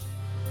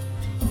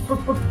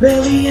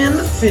Belly and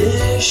the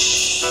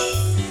fish.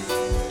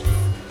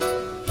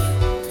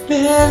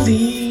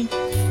 Belly,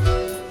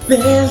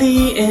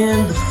 belly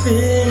and the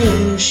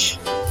fish.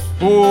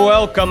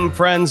 Welcome,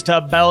 friends,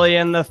 to Belly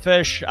and the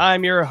Fish.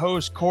 I'm your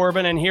host,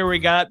 Corbin, and here we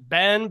got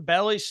Ben,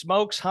 Belly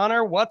Smokes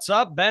Hunter. What's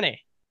up,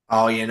 Benny?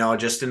 Oh,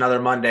 just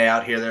another Monday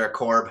out here there,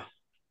 Corb.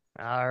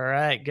 All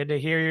right, good to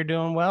hear you're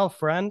doing well,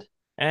 friend.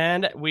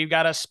 And we've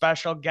got a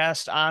special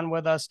guest on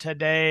with us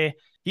today.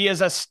 He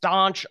is a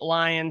staunch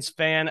Lions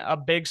fan, a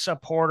big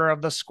supporter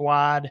of the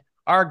squad.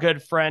 Our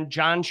good friend,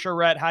 John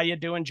Charette. How you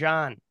doing,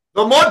 John?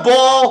 The mud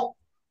ball.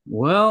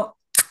 Well,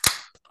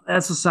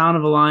 that's the sound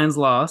of a Lions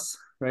loss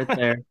right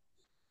there.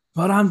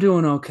 But I'm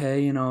doing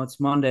okay. It's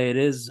Monday. It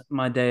is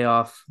my day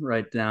off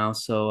right now.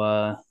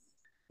 So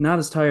not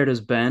as tired as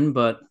Ben,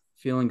 but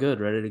feeling good,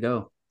 ready to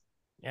go.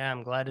 Yeah,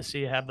 I'm glad to see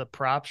you have the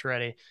props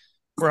ready.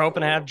 We're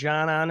hoping to have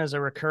John on as a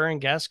recurring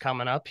guest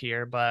coming up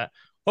here, but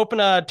hoping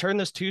to turn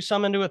this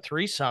twosome into a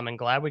threesome and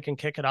glad we can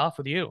kick it off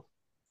with you.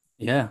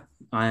 Yeah,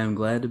 I am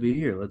glad to be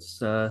here. Let's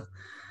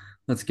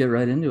get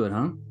right into it,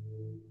 huh?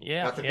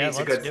 Yeah, Nothing yeah, beats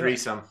a let's good do it.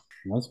 threesome.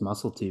 Nice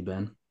muscle tee,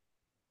 Ben.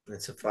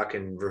 It's a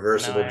fucking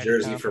reversible No, I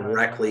jersey can't from find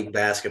rec that. league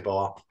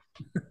basketball.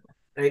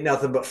 Ain't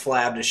nothing but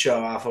flab to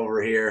show off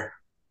over here.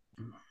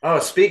 Oh,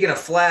 speaking of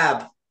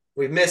flab,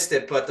 we missed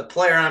it, but the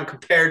player I'm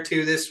compared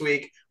to this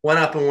week went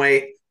up in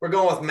weight. We're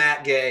going with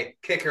Matt Gay,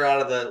 kicker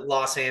out of the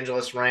Los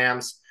Angeles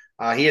Rams.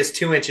 He is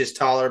 2 inches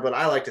taller, but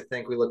I like to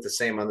think we look the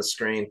same on the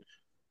screen.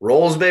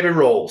 Rolls, baby,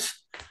 rolls.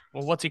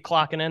 Well, what's he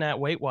clocking in at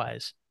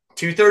weight-wise?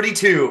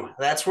 232.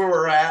 That's where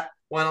we're at.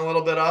 Went a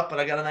little bit up, but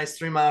I got a nice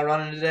 3-mile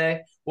run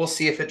today. We'll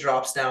see if it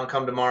drops down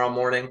come tomorrow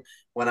morning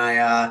when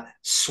I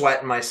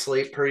sweat in my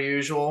sleep per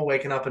usual,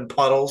 waking up in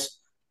puddles.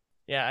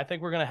 Yeah, I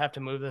think we're going to have to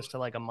move this to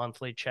like a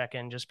monthly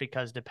check-in just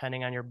because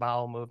depending on your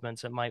bowel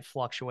movements, it might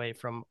fluctuate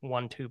from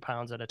 1-2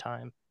 pounds at a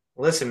time.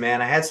 Listen,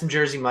 man, I had some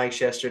Jersey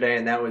Mikes yesterday,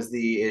 and that was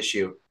the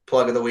issue.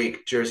 Plug of the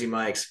week, Jersey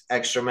Mikes.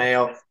 Extra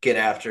mayo, get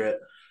after it.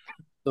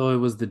 So it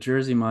was the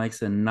Jersey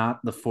Mikes and not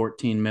the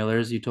 14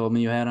 Millers you told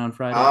me you had on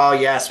Friday? Oh,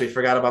 yes, we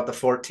forgot about the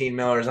 14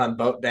 Millers on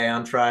boat day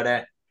on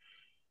Friday.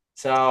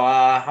 So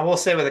I will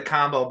say with a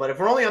combo, but if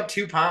we're only up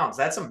 2 pounds,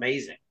 that's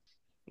amazing.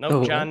 Nope,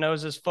 Oh, John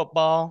knows his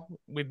football.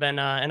 We've been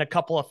in a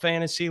couple of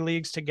fantasy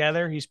leagues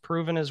together. He's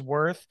proven his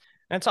worth.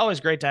 And it's always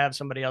great to have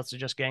somebody else to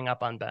just gang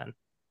up on Ben.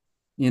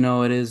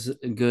 it is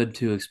good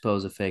to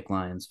expose a fake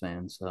Lions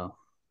fan. So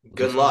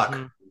Good luck.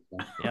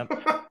 Yep.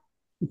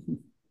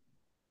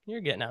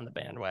 You're getting on the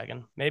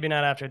bandwagon. Maybe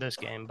not after this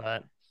game,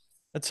 but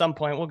at some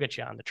point we'll get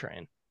you on the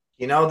train.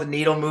 The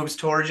needle moves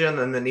towards you and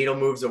then the needle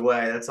moves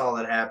away. That's all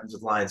that happens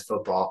with Lions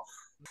football.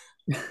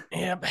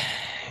 Yep,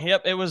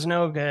 it was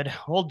no good.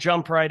 We'll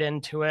jump right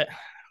into it.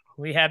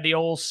 We had the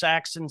old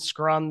Saxon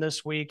scrum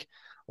this week.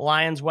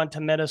 Lions went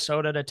to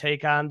Minnesota to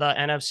take on the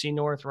NFC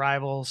North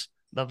rivals,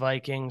 the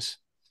Vikings.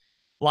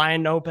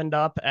 Lion opened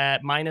up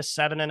at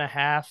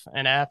 -7.5,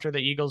 and after the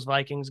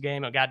Eagles-Vikings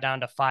game, it got down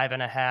to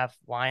 5.5.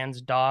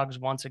 Lions dogs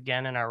once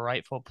again in our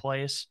rightful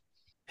place.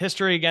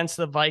 History against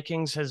the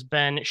Vikings has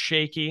been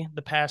shaky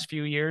the past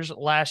few years.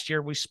 Last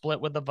year, we split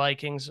with the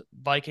Vikings.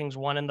 Vikings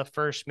won in the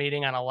first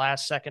meeting on a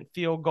last-second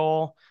field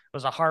goal. It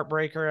was a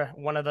heartbreaker,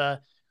 one of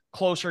the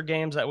closer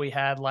games that we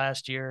had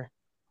last year.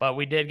 But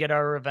we did get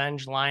our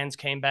revenge. Lions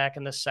came back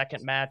in the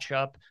second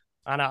matchup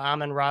on an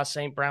Amon-Ra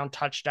St. Brown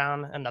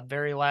touchdown in the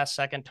very last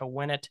second to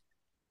win it. It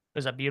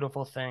was a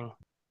beautiful thing.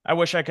 I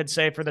wish I could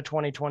say for the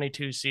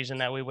 2022 season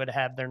that we would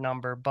have their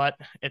number, but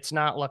it's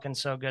not looking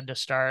so good to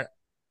start.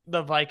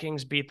 The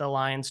Vikings beat the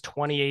Lions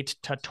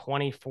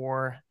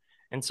 28-24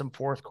 in some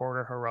fourth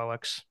quarter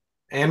heroics.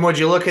 And would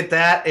you look at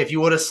that? If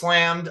you would have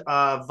slammed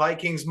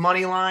Vikings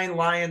money line,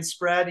 Lions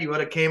spread, you would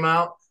have came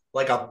out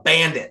like a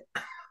bandit.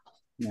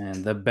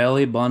 Man, the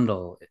belly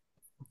bundle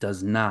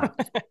does not.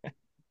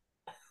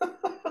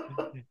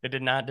 It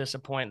did not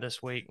disappoint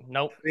this week.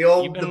 Nope.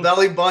 The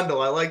belly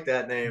bundle. I like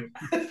that name.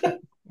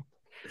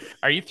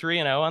 Are you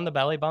 3-0 on the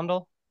belly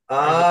bundle?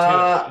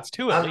 It's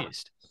two at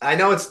least. I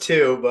know it's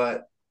 2,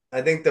 but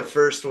I think the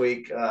first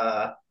week,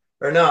 the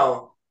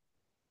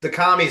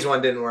commies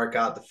one didn't work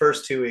out. The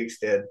first 2 weeks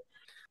did.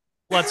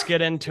 Let's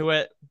get into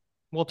it.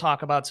 We'll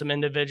talk about some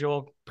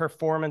individual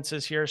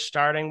performances here,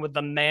 starting with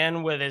the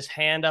man with his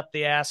hand up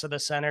the ass of the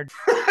center.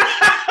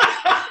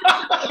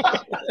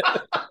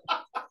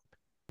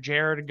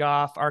 Jared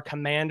Goff, our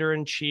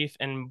commander-in-chief,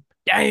 and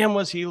damn,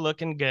 was he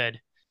looking good.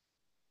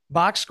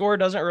 Box score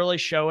doesn't really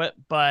show it,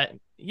 but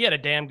he had a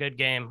damn good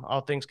game,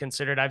 all things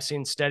considered. I've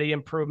seen steady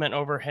improvement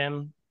over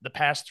him the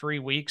past 3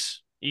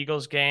 weeks.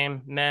 Eagles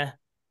game, meh.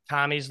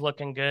 Tommy's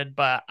looking good,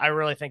 but I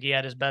really think he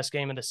had his best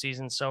game of the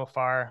season so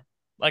far.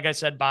 Like I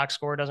said, box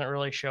score doesn't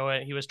really show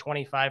it. He was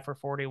 25 for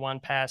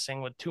 41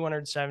 passing with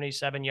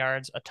 277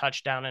 yards, a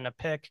touchdown, and a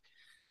pick.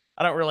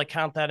 I don't really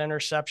count that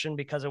interception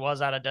because it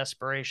was out of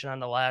desperation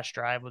on the last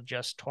drive with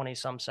just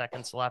 20-some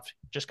seconds left,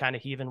 just kind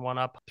of heaving one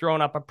up,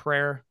 throwing up a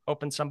prayer,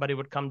 hoping somebody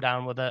would come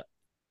down with it.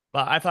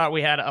 But I thought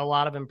we had a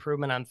lot of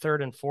improvement on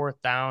third and fourth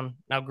down.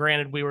 Now,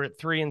 granted, we were at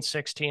 3 and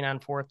 16 on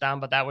fourth down,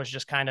 but that was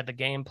just kind of the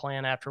game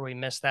plan after we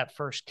missed that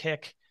first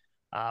kick.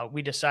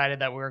 We decided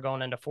that we were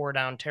going into 4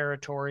 down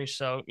territory.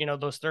 So,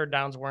 those third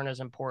downs weren't as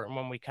important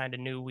when we kind of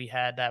knew we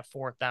had that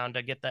fourth down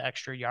to get the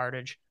extra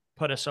yardage,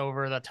 put us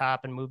over the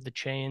top and move the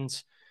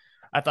chains.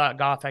 I thought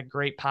Goff had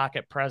great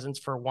pocket presence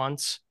for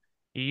once.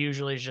 He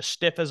usually is just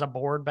stiff as a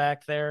board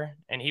back there,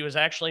 and he was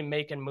actually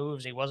making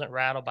moves. He wasn't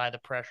rattled by the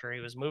pressure.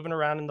 He was moving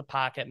around in the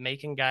pocket,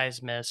 making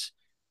guys miss,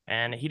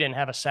 and he didn't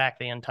have a sack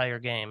the entire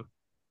game.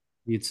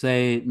 You'd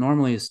say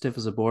normally as stiff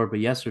as a board, but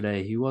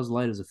yesterday he was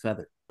light as a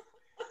feather.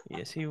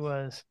 Yes, he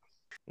was.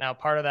 Now,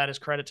 part of that is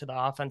credit to the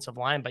offensive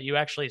line, but you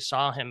actually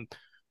saw him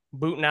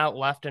booting out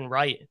left and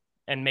right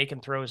and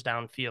making throws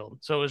downfield.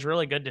 So it was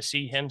really good to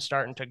see him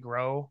starting to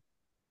grow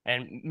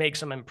and make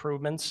some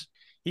improvements.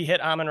 He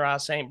hit Amon-Ra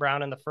St.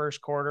 Brown in the first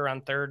quarter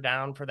on third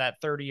down for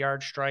that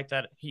 30-yard strike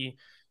that he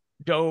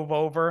dove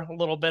over. A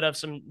little bit of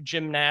some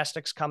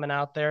gymnastics coming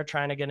out there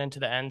trying to get into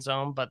the end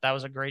zone, but that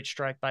was a great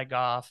strike by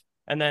Goff.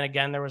 And then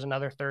again, there was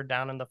another third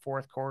down in the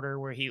fourth quarter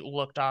where he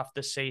looked off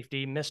the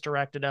safety,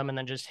 misdirected him, and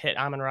then just hit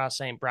Amon-Ra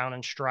St. Brown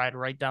in stride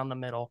right down the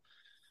middle.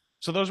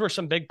 So those were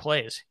some big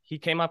plays. He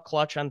came up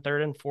clutch on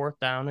third and fourth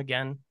down.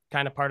 Again,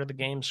 kind of part of the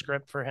game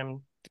script for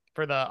him,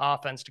 for the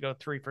offense to go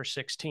 3 for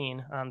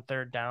 16 on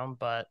third down.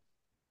 But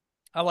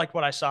I like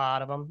what I saw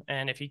out of him.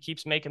 And if he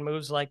keeps making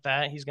moves like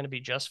that, he's going to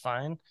be just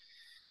fine.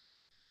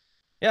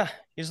 Yeah,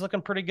 he's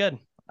looking pretty good.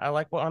 I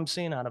like what I'm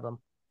seeing out of him.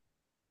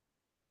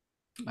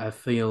 I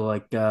feel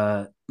like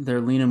they're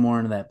leaning more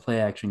into that play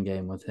action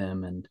game with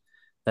him, and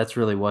that's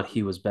really what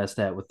he was best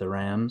at with the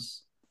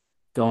Rams.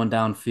 Going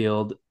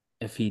downfield,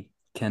 if he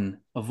can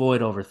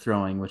avoid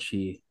overthrowing, which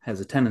he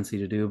has a tendency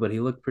to do, but he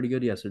looked pretty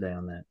good yesterday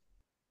on that.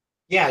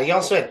 Yeah, he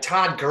also had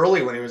Todd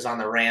Gurley when he was on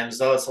the Rams,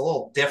 though. It's a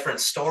little different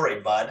story,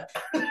 bud.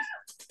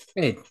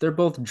 Hey, they're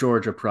both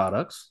Georgia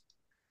products.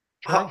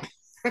 True.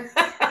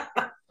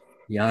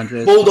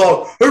 DeAndre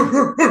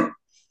Bulldog.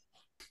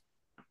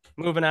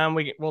 Moving on,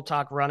 we'll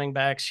talk running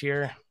backs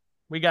here.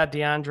 We got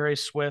DeAndre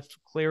Swift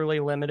clearly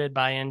limited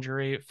by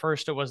injury.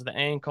 First, it was the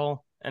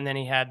ankle, and then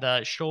he had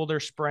the shoulder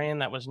sprain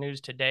that was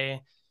news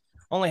today.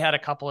 Only had a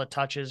couple of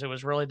touches. It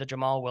was really the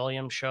Jamal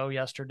Williams show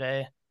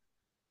yesterday.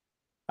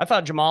 I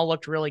thought Jamal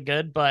looked really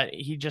good, but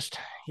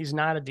he's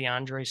not a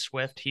DeAndre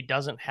Swift. He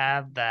doesn't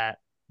have that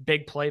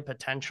big play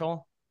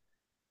potential.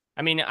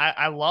 I mean,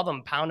 I love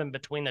him pounding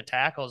between the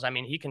tackles. I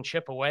mean, he can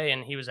chip away,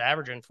 and he was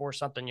averaging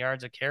 4-something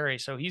yards a carry.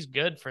 So he's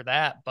good for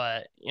that.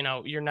 But,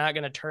 you're not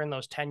going to turn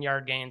those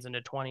 10-yard gains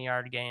into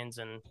 20-yard gains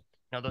and,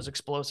 those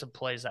explosive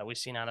plays that we've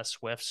seen out of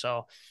Swift.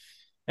 So,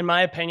 in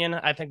my opinion,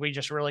 I think we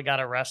just really got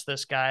to rest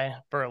this guy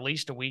for at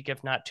least a week,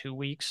 if not 2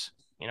 weeks.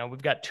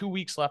 We've got 2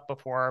 weeks left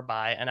before our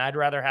bye, and I'd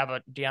rather have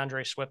a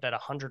DeAndre Swift at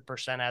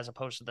 100% as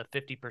opposed to the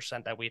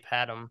 50% that we've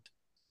had him.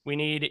 We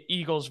need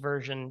Eagles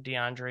version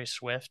DeAndre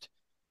Swift.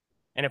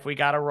 And if we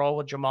got to roll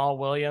with Jamal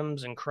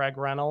Williams and Craig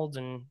Reynolds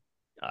and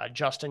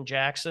Justin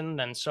Jackson,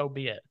 then so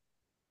be it.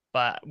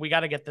 But we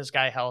got to get this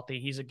guy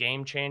healthy. He's a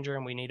game changer,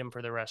 and we need him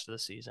for the rest of the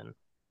season.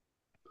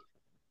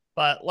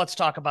 But let's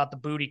talk about the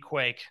booty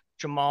quake.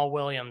 Jamal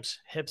Williams,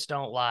 hips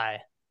don't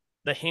lie.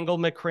 The Hingle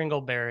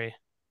McCringleberry.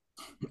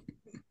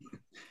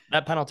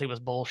 That penalty was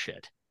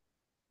bullshit.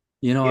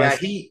 Yeah,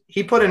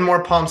 he put in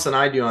more pumps than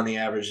I do on the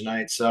average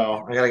night,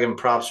 so I got to give him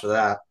props for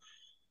that.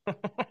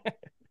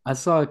 I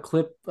saw a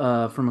clip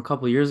from a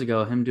couple years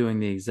ago, him doing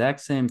the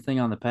exact same thing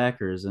on the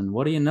Packers, and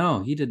what do you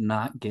know? He did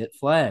not get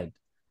flagged,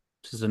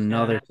 which is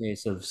another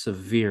case of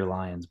severe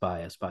Lions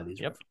bias by these.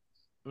 Yep,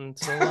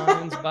 it's the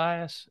Lions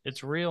bias.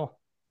 It's real.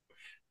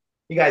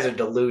 You guys are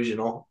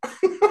delusional.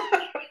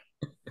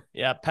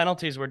 Yeah,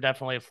 penalties were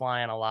definitely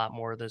flying a lot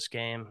more this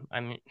game.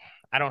 I mean,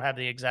 I don't have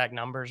the exact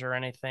numbers or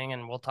anything,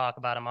 and we'll talk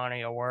about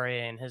Amani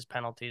Oruwariye and his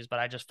penalties, but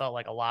I just felt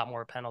like a lot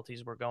more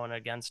penalties were going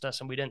against us,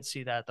 and we didn't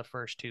see that the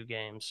first 2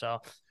 games. So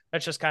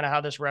that's just kind of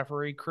how this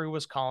referee crew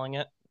was calling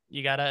it.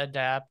 You got to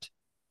adapt.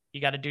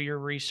 You got to do your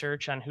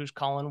research on who's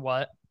calling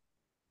what.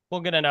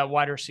 We'll get into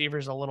wide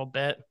receivers a little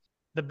bit.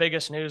 The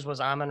biggest news was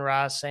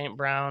Amon-Ra St.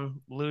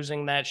 Brown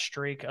losing that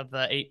streak of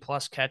the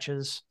 8+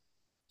 catches,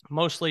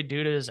 mostly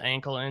due to his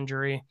ankle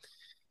injury.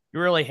 You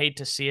really hate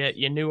to see it.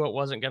 You knew it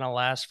wasn't going to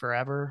last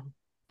forever,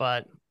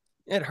 but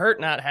it hurt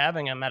not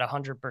having him at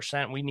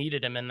 100%. We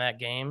needed him in that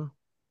game.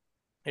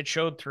 It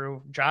showed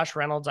through. Josh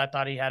Reynolds, I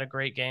thought he had a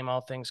great game,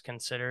 all things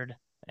considered.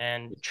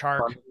 And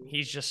Chark,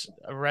 he's just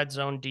a red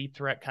zone deep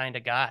threat kind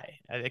of guy.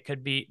 It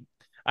could be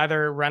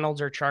either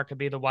Reynolds or Chark could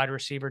be the wide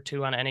receiver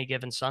 2 on any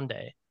given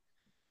Sunday.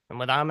 And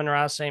with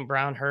Amon-Ra St.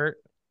 Brown hurt,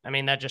 I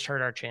mean, that just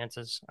hurt our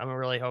chances. I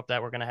really hope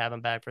that we're going to have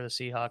him back for the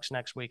Seahawks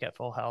next week at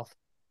full health.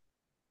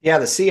 Yeah,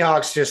 the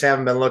Seahawks just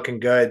haven't been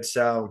looking good,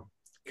 so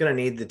going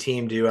to need the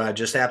team to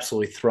just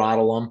absolutely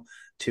throttle them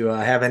to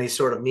have any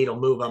sort of needle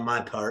move on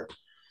my part.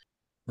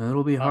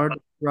 It'll be hard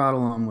to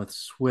throttle them with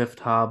Swift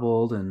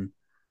hobbled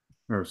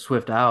or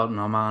Swift out and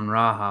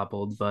Amon-Ra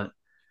hobbled, but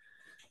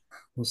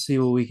we'll see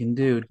what we can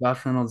do.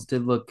 Josh Reynolds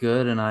did look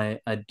good, and I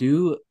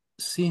do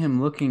see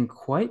him looking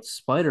quite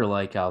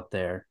spider-like out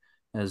there,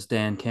 as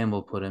Dan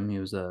Campbell put him. He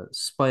was a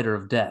spider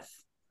of death,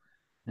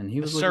 and he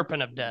The was looking.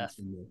 serpent of death.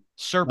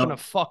 Serpent Oh,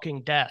 of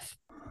fucking death.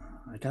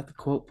 I got the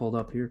quote pulled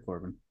up here,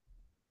 Corbin.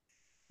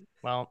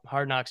 Well,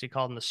 Hard Knocks, he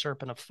called him the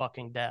serpent of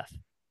fucking death.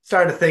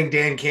 Starting to think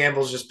Dan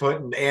Campbell's just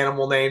putting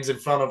animal names in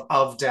front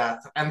of death,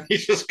 and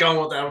he's just going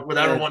with that. With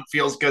everyone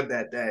feels good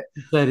that day.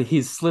 He said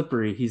he's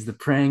slippery. He's the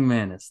praying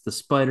mantis, the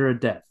spider of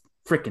death,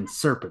 freaking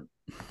serpent.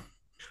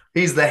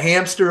 He's the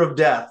hamster of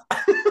death.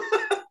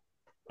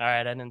 All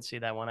right, I didn't see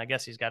that one. I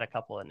guess he's got a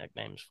couple of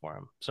nicknames for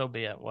him. So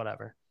be it,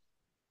 whatever.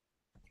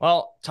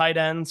 Well, tight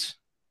ends.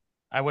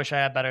 I wish I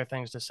had better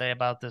things to say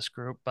about this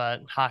group,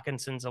 but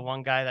Hawkinson's the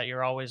one guy that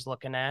you're always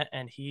looking at,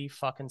 and he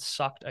fucking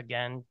sucked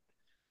again.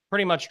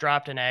 Pretty much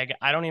dropped an egg.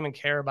 I don't even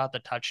care about the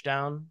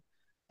touchdown.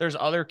 There's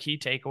other key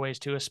takeaways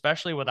too,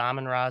 especially with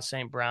Amon-Ra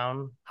St.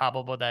 Brown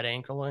hobbled with that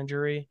ankle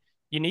injury.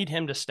 You need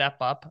him to step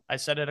up. I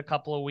said it a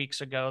couple of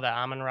weeks ago that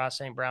Amon-Ra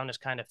St. Brown is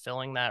kind of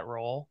filling that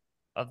role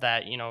of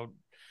that,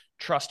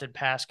 trusted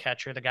pass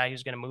catcher, the guy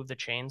who's going to move the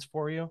chains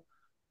for you.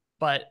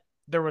 But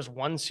there was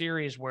one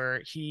series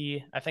where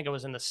I think it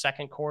was in the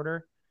second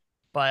quarter,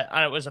 but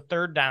it was a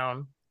third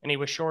down and he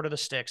was short of the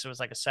sticks. It was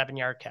like a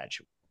 7-yard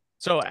catch.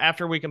 So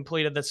after we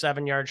completed the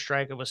 7-yard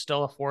strike, it was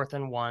still a 4th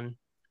and 1.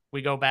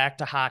 We go back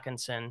to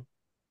Hawkinson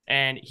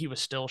and he was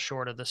still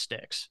short of the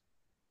sticks,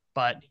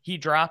 but he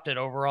dropped it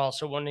overall.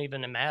 So it wouldn't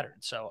even have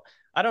mattered. So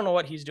I don't know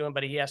what he's doing,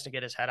 but he has to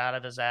get his head out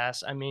of his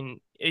ass. I mean,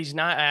 he's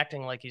not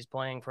acting like he's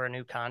playing for a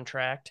new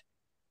contract.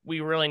 We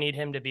really need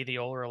him to be the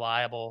old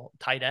reliable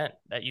tight end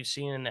that you've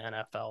seen in the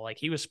NFL. Like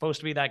he was supposed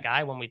to be that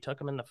guy when we took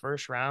him in the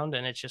first round,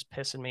 and it's just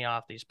pissing me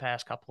off these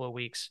past couple of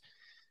weeks.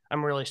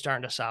 I'm really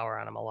starting to sour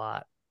on him a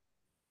lot.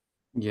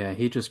 Yeah,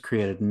 he just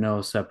created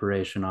no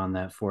separation on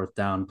that 4th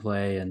down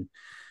play and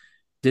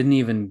didn't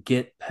even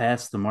get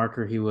past the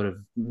marker he would have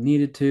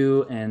needed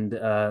to. And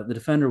the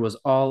defender was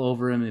all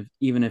over him,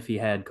 even if he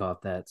had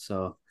caught that.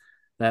 So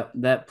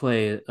that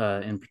play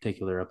in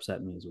particular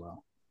upset me as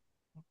well.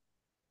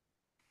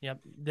 Yep.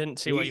 Didn't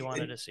see what you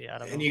wanted to see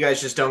out of him. And you guys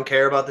just don't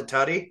care about the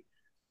tutty?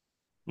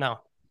 No.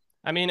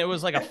 I mean, it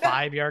was like a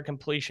 5-yard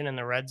completion in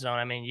the red zone.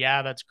 I mean,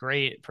 yeah, that's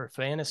great for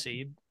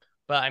fantasy,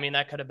 but I mean,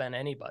 that could have been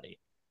anybody.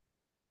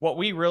 What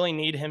we really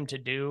need him to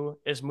do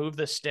is move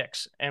the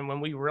sticks. And when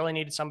we really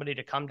need somebody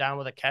to come down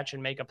with a catch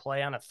and make a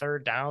play on a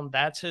 3rd down,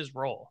 that's his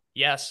role.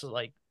 Yes,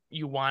 like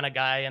you want a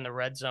guy in the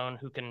red zone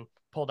who can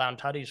pull down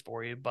tutties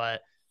for you,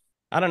 but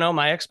I don't know.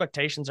 My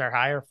expectations are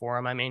higher for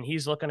him. I mean,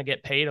 he's looking to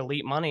get paid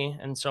elite money.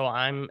 And so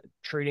I'm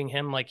treating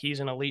him like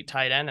he's an elite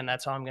tight end, and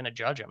that's how I'm going to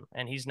judge him.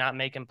 And he's not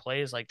making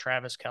plays like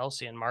Travis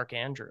Kelce and Mark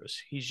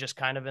Andrews. He's just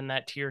kind of in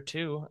that tier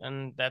 2.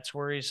 And that's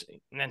where he's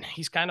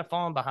kind of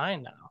falling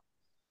behind now.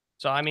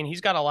 So, I mean, he's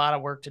got a lot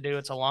of work to do.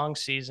 It's a long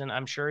season.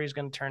 I'm sure he's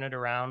going to turn it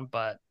around,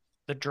 but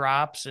the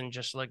drops and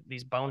just like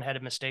these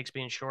boneheaded mistakes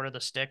being short of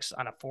the sticks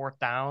on a 4th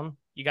down,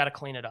 you got to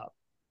clean it up.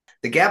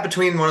 The gap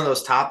between one of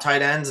those top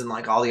tight ends and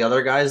like all the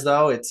other guys,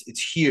 though, it's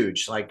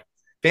huge. Like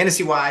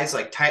fantasy wise,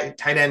 like tight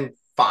end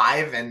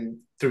 5 and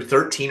through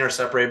 13 are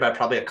separated by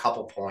probably a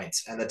couple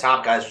points, and the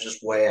top guys are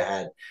just way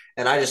ahead.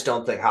 And I just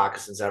don't think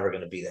Hawkinson's ever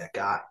going to be that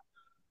guy.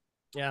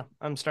 Yeah,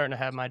 I'm starting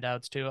to have my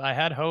doubts too. I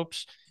had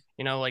hopes,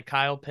 like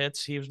Kyle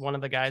Pitts, he was one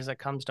of the guys that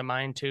comes to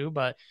mind too,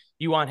 but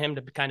you want him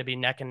to kind of be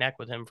neck and neck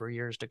with him for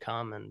years to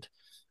come. And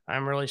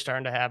I'm really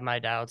starting to have my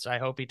doubts. I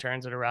hope he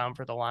turns it around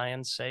for the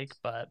Lions' sake,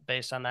 but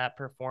based on that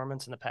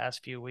performance in the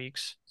past few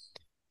weeks,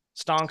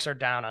 stonks are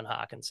down on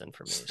Hawkinson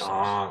for me.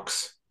 Stonks.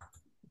 So.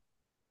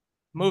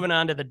 Moving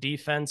on to the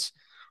defense,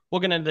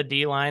 we'll get into the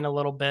D-line a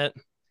little bit.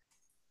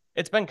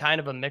 It's been kind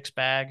of a mixed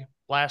bag.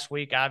 Last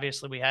week,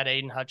 obviously, we had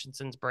Aiden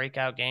Hutchinson's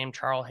breakout game.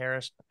 Charles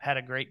Harris had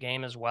a great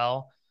game as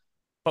well,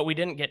 but we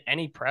didn't get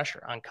any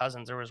pressure on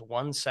Cousins. There was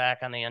 1 sack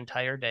on the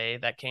entire day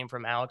that came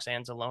from Alex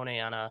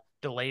Anzalone on a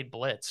delayed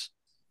blitz.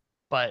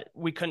 But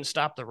we couldn't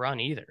stop the run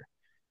either.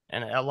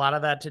 And a lot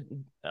of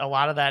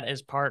that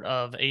is part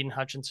of Aiden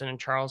Hutchinson and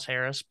Charles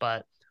Harris.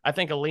 But I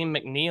think Aleem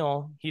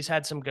McNeil, he's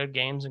had some good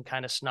games and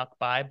kind of snuck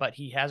by, but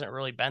he hasn't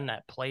really been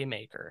that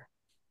playmaker.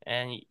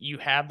 And you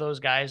have those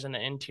guys in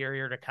the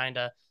interior to kind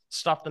of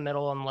stuff the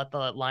middle and let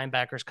the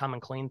linebackers come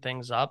and clean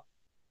things up.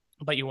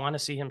 But you want to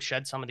see him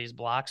shed some of these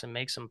blocks and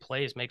make some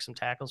plays, make some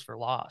tackles for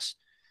loss.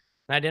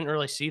 And I didn't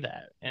really see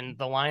that. And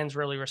the Lions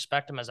really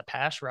respect him as a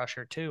pass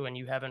rusher too. And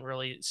you haven't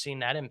really seen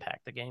that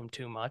impact the game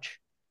too much.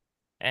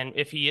 And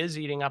if he is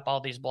eating up all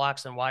these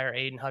blocks, then why are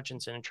Aiden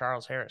Hutchinson and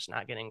Charles Harris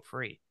not getting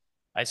free?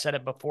 I said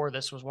it before,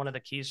 this was one of the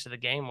keys to the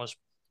game was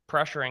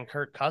pressuring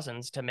Kirk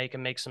Cousins to make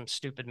him make some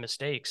stupid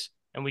mistakes.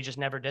 And we just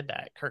never did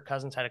that. Kirk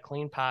Cousins had a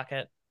clean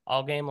pocket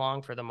all game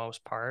long for the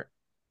most part.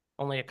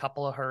 Only a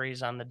couple of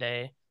hurries on the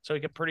day. So he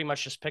could pretty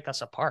much just pick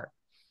us apart.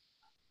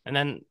 And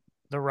then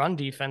the run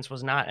defense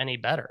was not any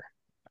better.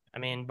 I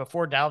mean,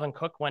 before Dalvin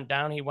Cook went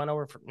down, he went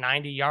over for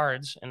 90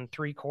 yards in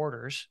 3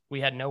 quarters. We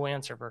had no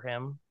answer for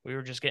him. We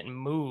were just getting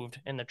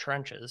moved in the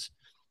trenches.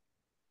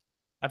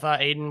 I thought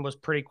Aiden was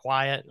pretty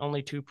quiet,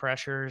 only 2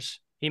 pressures.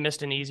 He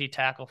missed an easy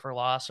tackle for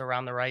loss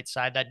around the right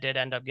side. That did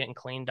end up getting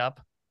cleaned up.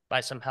 by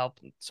some help,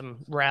 some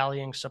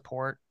rallying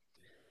support.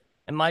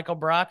 And Michael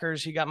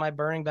Brockers, he got my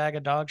burning bag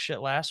of dog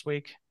shit last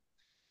week.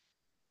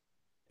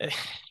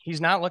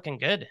 He's not looking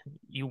good.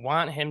 You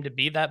want him to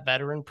be that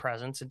veteran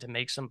presence and to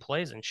make some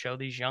plays and show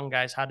these young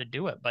guys how to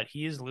do it. But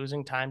he is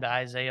losing time to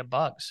Isaiah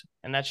Buggs,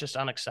 and that's just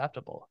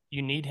unacceptable.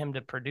 You need him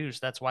to produce.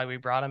 That's why we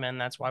brought him in.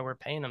 That's why we're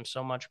paying him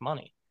so much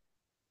money.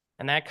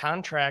 And that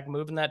contract,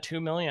 moving that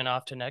 $2 million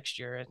off to next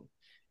year,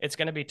 it's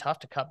going to be tough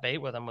to cut bait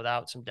with him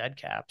without some dead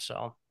cap.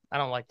 So I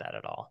don't like that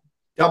at all.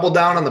 Double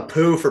down on the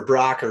poo for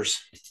Brockers.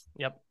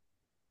 Yep.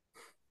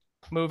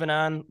 Moving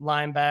on,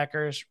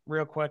 linebackers,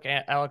 real quick.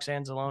 Alex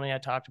Anzalone, I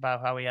talked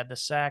about how he had the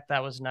sack.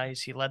 That was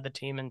nice. He led the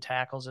team in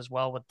tackles as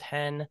well with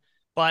 10,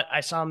 but I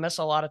saw him miss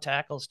a lot of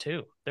tackles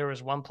too. There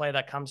was one play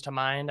that comes to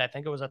mind. I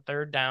think it was a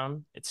third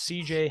down. It's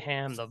CJ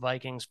Ham, the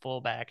Vikings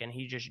fullback, and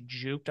he just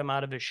juked him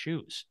out of his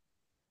shoes.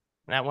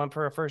 And that went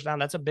for a first down.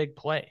 That's a big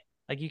play.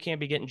 Like, you can't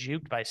be getting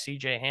juked by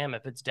CJ Ham.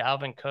 If it's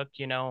Dalvin Cook,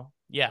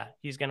 yeah,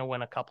 he's going to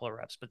win a couple of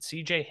reps. But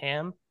CJ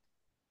Ham,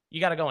 you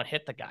got to go and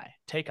hit the guy.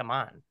 Take him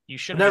on. You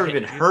should have never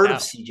even heard of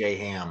CJ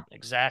Ham.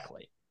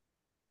 Exactly.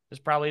 This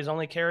is probably his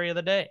only carry of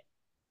the day.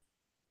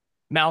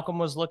 Malcolm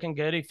was looking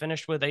good. He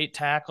finished with 8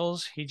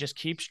 tackles. He just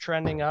keeps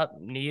trending up.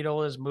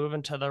 Needle is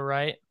moving to the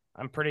right.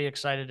 I'm pretty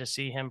excited to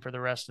see him for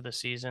the rest of the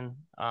season.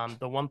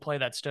 The one play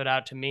that stood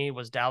out to me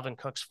was Dalvin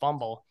Cook's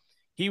fumble.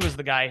 He was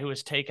the guy who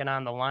was taking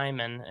on the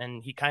lineman,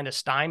 and he kind of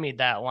stymied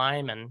that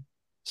lineman,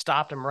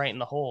 stopped him right in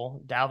the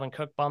hole. Dalvin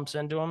Cook bumps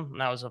into him, and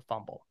that was a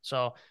fumble.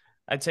 So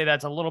I'd say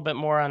that's a little bit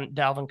more on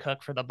Dalvin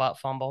Cook for the butt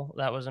fumble.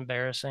 That was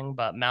embarrassing,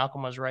 but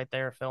Malcolm was right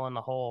there filling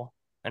the hole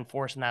and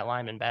forcing that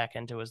lineman back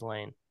into his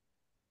lane.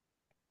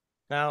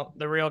 Now,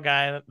 the real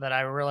guy that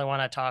I really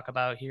want to talk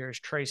about here is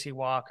Tracy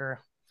Walker.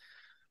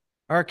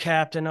 Our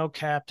captain, oh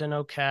captain,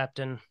 oh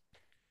captain.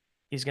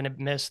 He's going to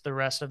miss the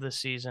rest of the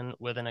season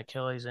with an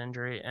Achilles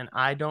injury, and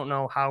I don't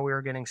know how we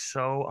are getting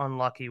so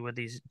unlucky with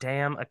these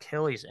damn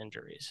Achilles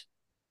injuries.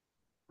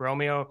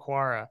 Romeo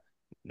Okwara,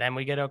 then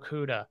we get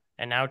Okuda,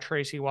 and now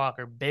Tracy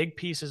Walker. Big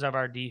pieces of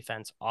our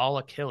defense, all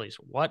Achilles.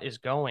 What is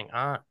going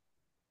on?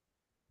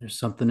 There's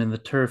something in the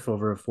turf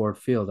over at Ford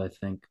Field, I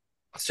think.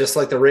 It's just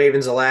like the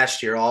Ravens of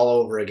last year, all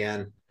over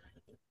again.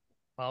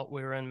 Well,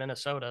 we were in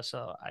Minnesota,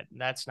 so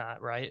that's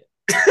not right.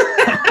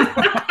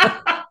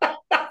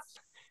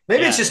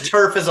 Maybe it's just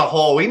turf as a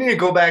whole. We need to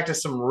go back to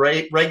some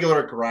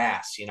regular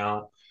grass,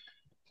 Yep.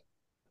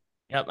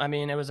 I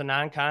mean, it was a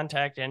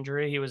non-contact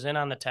injury. He was in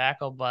on the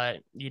tackle, but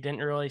you didn't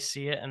really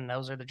see it, and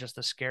those are just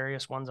the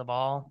scariest ones of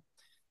all.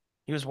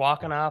 He was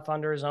walking off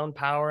under his own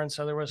power, and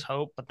so there was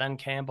hope, but then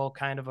Campbell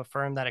kind of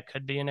affirmed that it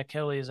could be an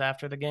Achilles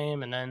after the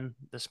game, and then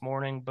this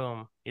morning,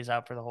 boom, he's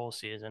out for the whole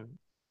season.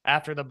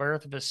 After the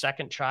birth of his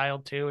second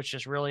child, too, it's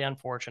just really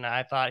unfortunate.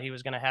 I thought he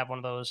was going to have one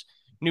of those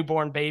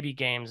newborn baby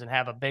games and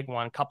have a big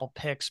one, couple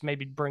picks,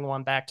 maybe bring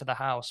one back to the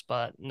house,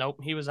 but nope,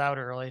 he was out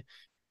early.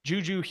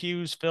 Juju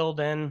Hughes filled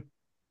in.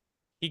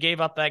 He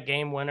gave up that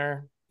game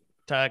winner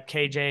to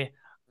KJ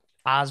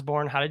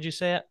Osborne. How did you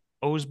say it?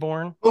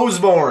 Osborne?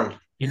 Osborne.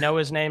 You know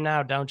his name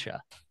now, don't you?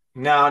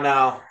 No,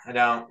 I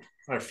don't.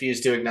 I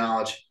refuse to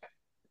acknowledge.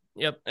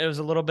 Yep, it was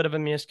a little bit of a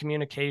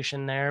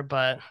miscommunication there,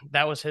 but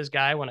that was his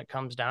guy when it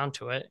comes down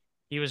to it.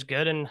 He was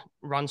good in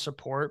run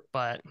support,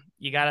 but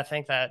you got to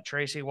think that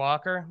Tracy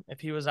Walker, if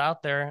he was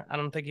out there, I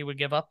don't think he would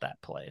give up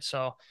that play.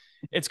 So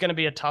it's going to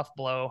be a tough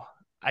blow.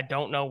 I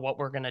don't know what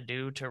we're going to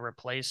do to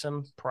replace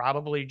him.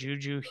 Probably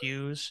Juju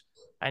Hughes.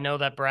 I know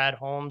that Brad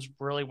Holmes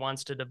really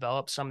wants to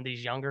develop some of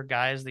these younger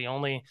guys. The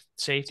only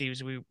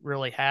safeties we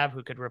really have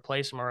who could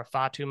replace him are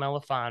Fatu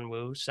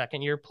Melifonwu,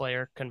 second-year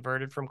player,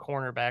 converted from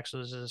cornerback, so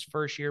this is his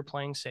first year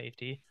playing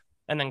safety.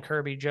 And then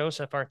Kirby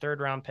Joseph, our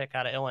third-round pick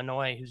out of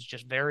Illinois, who's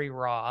just very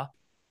raw,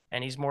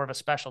 and he's more of a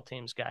special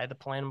teams guy. The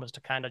plan was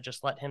to kind of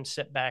just let him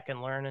sit back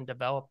and learn and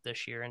develop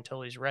this year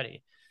until he's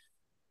ready.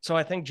 So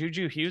I think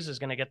Juju Hughes is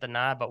going to get the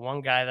nod, but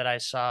one guy that I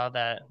saw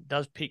that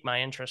does pique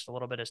my interest a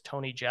little bit is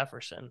Tony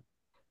Jefferson.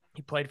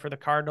 He played for the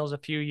Cardinals a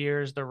few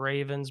years, the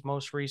Ravens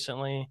most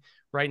recently.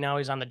 Right now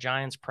he's on the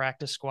Giants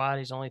practice squad.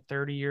 He's only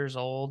 30 years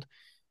old.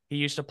 He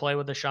used to play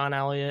with Deshaun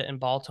Elliott in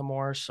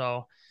Baltimore,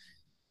 so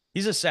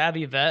he's a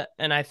savvy vet,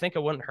 and I think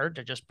it wouldn't hurt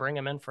to just bring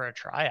him in for a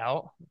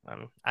tryout.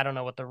 I don't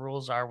know what the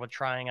rules are with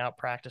trying out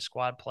practice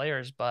squad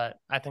players, but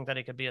I think that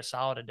he could be a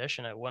solid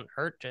addition. It wouldn't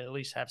hurt to at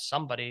least have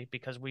somebody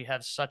because we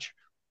have such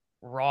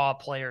raw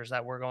players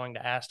that we're going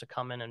to ask to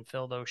come in and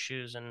fill those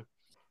shoes. And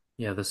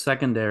yeah, the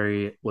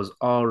secondary was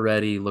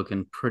already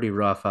looking pretty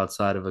rough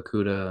outside of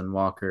Okuda and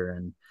Walker,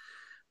 and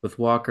with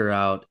Walker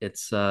out,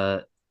 it's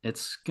going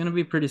to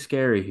be pretty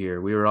scary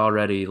here. We were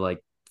already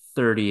like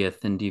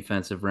 30th in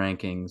defensive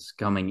rankings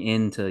coming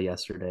into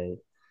yesterday,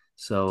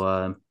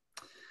 so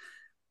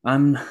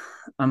I'm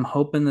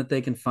hoping that they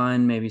can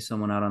find maybe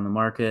someone out on the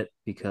market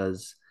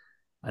because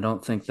I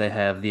don't think they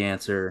have the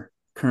answer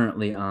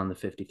currently on the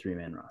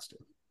 53-man roster.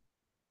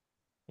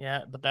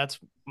 Yeah, but that's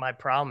my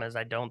problem is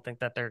I don't think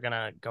that they're going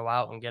to go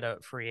out and get a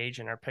free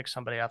agent or pick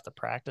somebody off the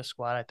practice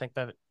squad. I think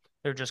that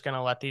They're just going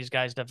to let these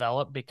guys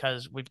develop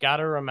because we've got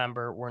to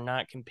remember we're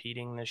not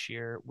competing this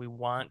year. We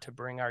want to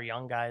bring our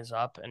young guys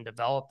up and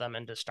develop them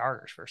into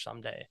starters for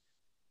someday.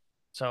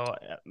 So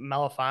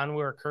Melifonwu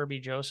or Kirby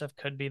Joseph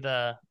could be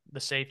the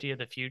safety of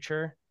the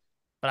future,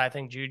 but I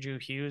think Juju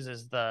Hughes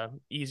is the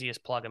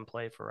easiest plug and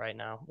play for right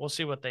now. We'll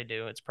see what they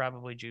do. It's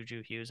probably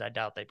Juju Hughes. I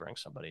doubt they bring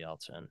somebody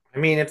else in. I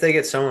mean, if they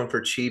get someone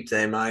for cheap,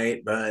 they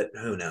might, but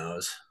who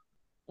knows?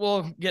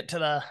 We'll get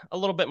to a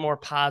little bit more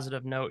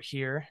positive note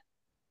here.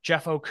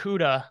 Jeff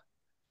Okudah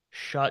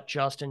shut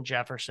Justin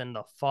Jefferson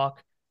the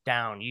fuck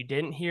down. You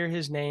didn't hear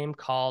his name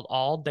called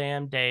all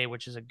damn day,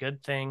 which is a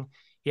good thing.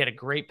 He had a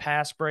great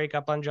pass break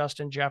up on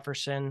Justin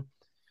Jefferson.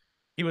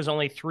 He was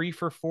only 3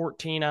 for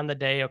 14 on the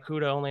day.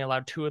 Okudah only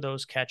allowed 2 of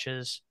those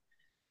catches.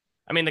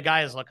 I mean, the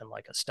guy is looking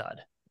like a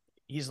stud.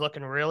 He's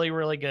looking really,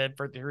 really good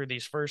through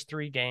these first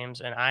 3 games,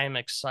 and I am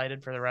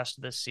excited for the rest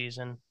of this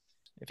season.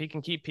 If he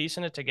can keep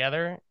piecing it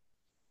together,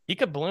 he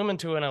could bloom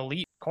into an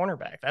elite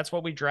cornerback. That's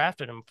what we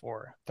drafted him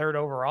for, 3rd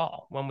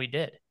overall when we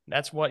did.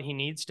 That's what he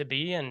needs to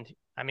be, and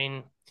I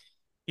mean,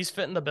 he's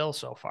fitting the bill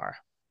so far.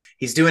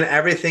 He's doing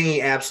everything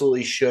he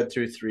absolutely should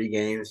through 3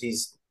 games.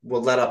 He's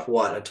will let up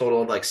what, a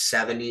total of like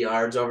 70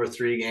 yards over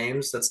 3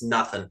 games. That's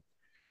nothing.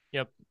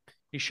 Yep.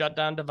 He shut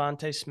down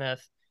Devontae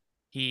Smith.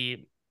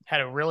 He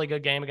had a really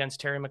good game against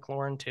Terry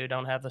McLaurin too.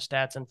 Don't have the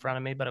stats in front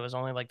of me, but it was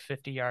only like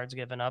 50 yards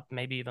given up,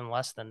 maybe even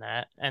less than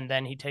that. And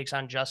then he takes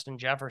on Justin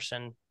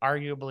Jefferson,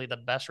 arguably the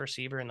best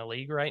receiver in the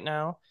league right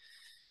now.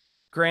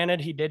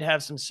 Granted, he did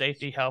have some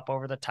safety help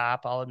over the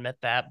top. I'll admit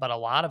that, but a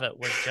lot of it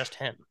was just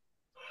him.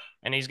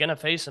 And he's going to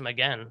face him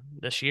again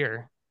this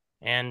year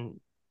and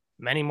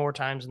many more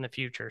times in the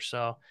future.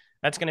 So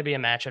that's going to be a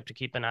matchup to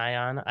keep an eye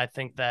on. I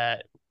think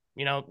that,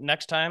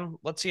 next time,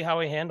 let's see how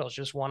he handles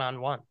just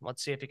one-on-one.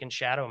 Let's see if he can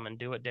shadow him and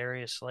do what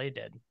Darius Slay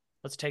did.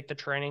 Let's take the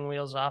training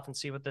wheels off and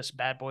see what this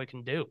bad boy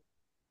can do.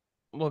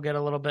 We'll get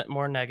a little bit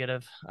more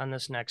negative on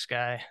this next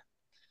guy.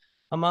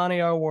 Amani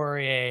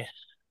Oruwariye.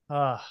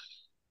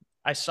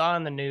 I saw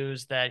in the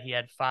news that he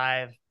had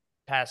 5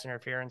 pass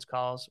interference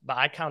calls, but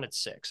I counted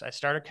 6. I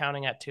started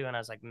counting at 2, and I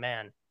was like,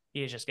 man,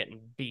 he is just getting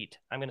beat.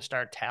 I'm going to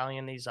start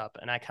tallying these up.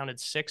 And I counted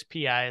 6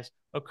 PIs.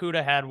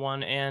 Okudah had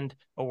 1 and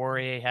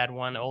Oruwariye had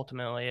 1.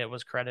 Ultimately, it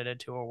was credited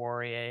to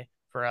Oruwariye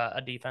for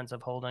a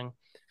defensive holding.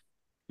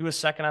 He was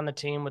 2nd on the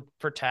team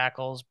for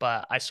tackles,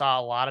 but I saw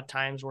a lot of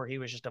times where he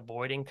was just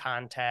avoiding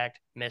contact,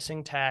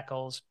 missing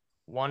tackles.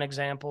 One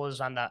example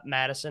is on the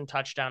Madison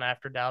touchdown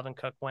after Dalvin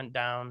Cook went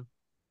down.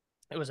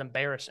 It was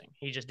embarrassing.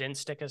 He just didn't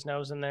stick his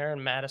nose in there,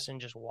 and Madison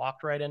just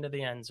walked right into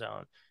the end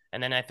zone.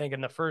 And then I think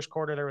in the first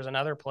quarter, there was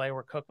another play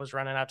where Cook was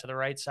running out to the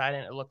right side,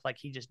 and it looked like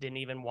he just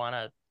didn't want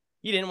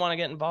to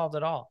get involved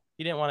at all.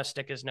 He didn't want to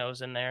stick his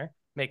nose in there,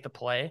 make the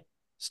play,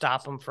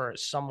 stop him for a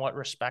somewhat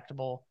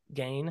respectable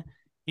gain.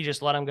 He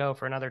just let him go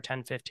for another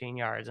 10, 15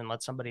 yards and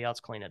let somebody else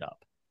clean it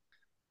up.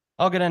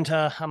 I'll get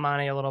into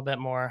Amani a little bit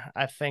more.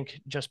 I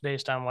think just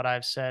based on what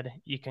I've said,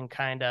 you can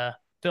kind of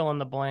fill in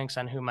the blanks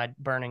on who my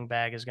burning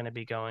bag is going to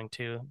be going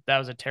to. That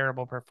was a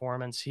terrible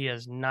performance. He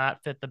has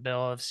not fit the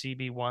bill of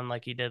CB1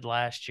 like he did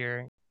last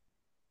year.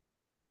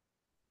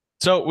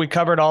 So we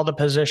covered all the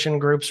position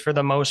groups for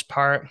the most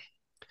part.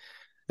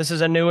 This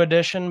is a new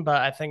addition,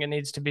 but I think it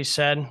needs to be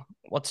said.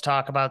 Let's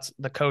talk about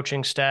the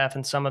coaching staff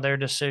and some of their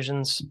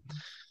decisions,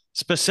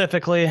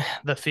 specifically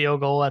the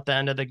field goal at the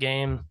end of the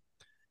game.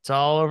 It's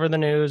all over the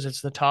news.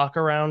 It's the talk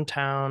around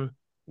town.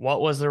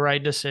 What was the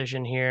right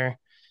decision here?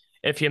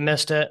 If you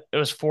missed it, it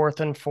was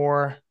 4th and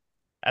 4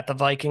 at the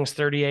Vikings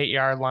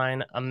 38-yard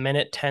line,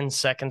 1minute 10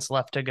 seconds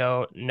left to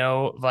go,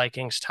 no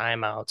Vikings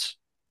timeouts.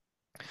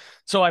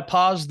 So I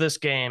paused this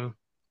game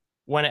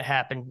when it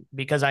happened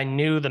because I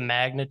knew the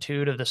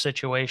magnitude of the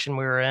situation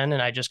we were in,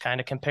 and I just kind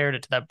of compared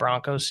it to that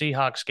Broncos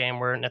Seahawks game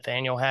where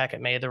Nathaniel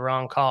Hackett made the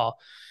wrong call.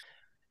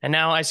 And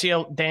now I see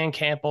Dan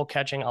Campbell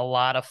catching a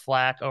lot of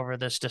flack over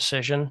this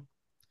decision.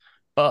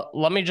 But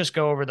let me just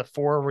go over the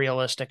 4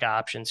 realistic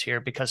options here,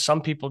 because some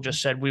people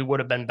just said we would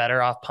have been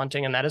better off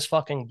punting, and that is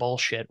fucking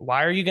bullshit.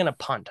 Why are you going to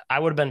punt? I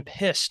would have been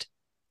pissed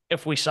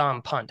if we saw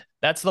him punt.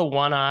 That's the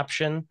one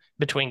option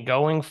between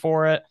going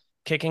for it,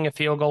 kicking a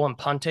field goal, and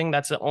punting.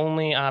 That's the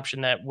only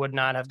option that would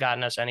not have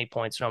gotten us any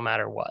points no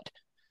matter what.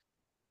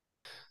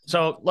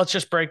 So let's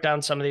just break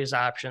down some of these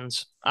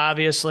options.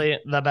 Obviously,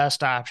 the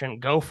best option,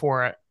 go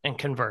for it and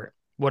convert.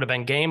 Would have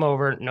been game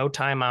over, no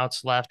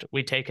timeouts left.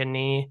 We take a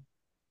knee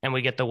and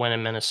we get the win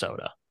in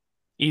Minnesota.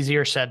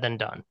 Easier said than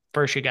done.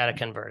 First, you got to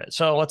convert it.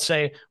 So let's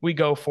say we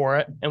go for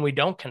it and we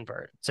don't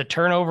convert. It's a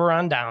turnover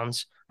on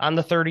downs on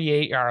the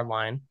 38-yard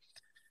line.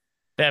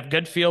 They have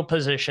good field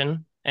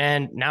position.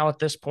 And now at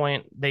this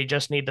point, they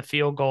just need the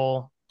field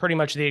goal, pretty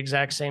much the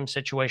exact same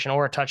situation,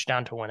 or a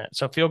touchdown to win it.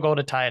 So field goal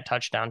to tie it,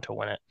 touchdown to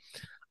win it.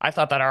 I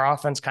thought that our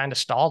offense kind of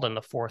stalled in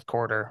the 4th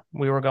quarter.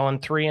 We were going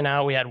 3 and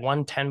out. We had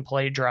 1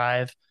 10-play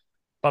drive.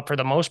 But for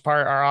the most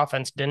part, our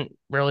offense didn't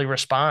really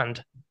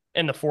respond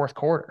in the 4th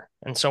quarter.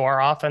 And so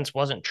our offense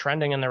wasn't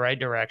trending in the right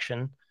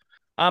direction.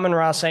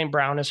 Amon-Ra St.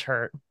 Brown is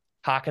hurt.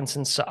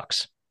 Hawkinson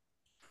sucks.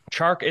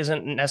 Chark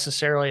isn't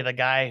necessarily the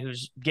guy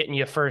who's getting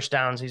you first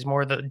downs. He's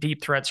more the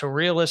deep threat. So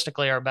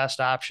realistically, our best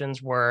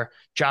options were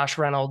Josh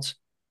Reynolds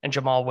and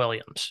Jamal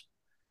Williams.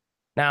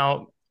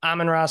 Now,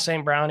 Amon-Ra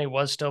St. Brown, he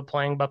was still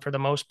playing, but for the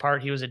most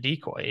part, he was a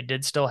decoy. He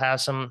did still have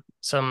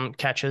some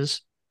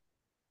catches,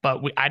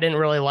 but I didn't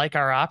really like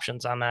our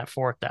options on that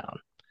fourth down.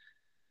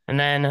 And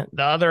then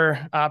the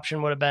other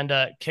option would have been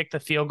to kick the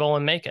field goal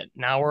and make it.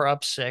 Now we're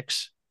up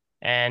 6,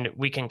 and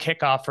we can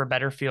kick off for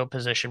better field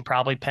position,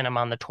 probably pin them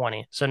on the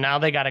 20. So now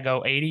they got to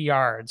go 80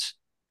 yards,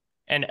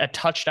 and a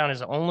touchdown is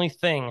the only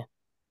thing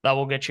that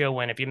will get you a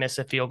win. If you miss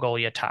a field goal,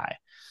 you tie.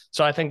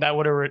 So I think that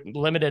would have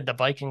limited the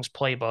Vikings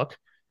playbook.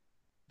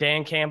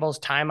 Dan Campbell's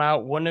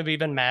timeout wouldn't have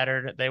even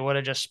mattered. They would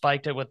have just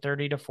spiked it with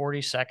 30 to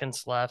 40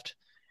 seconds left,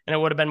 and it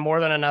would have been more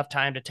than enough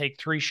time to take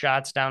 3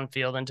 shots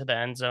downfield into the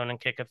end zone and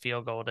kick a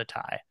field goal to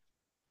tie.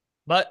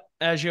 But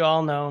as you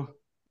all know,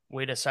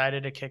 we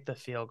decided to kick the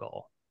field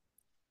goal.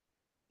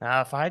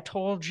 Now, if I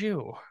told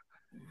you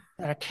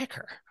that a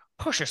kicker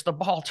pushes the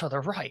ball to the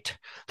right,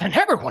 then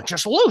everyone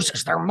just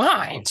loses their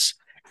minds.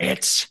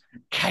 It's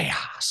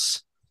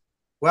chaos.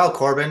 Well,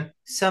 Corbin,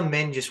 some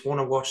men just want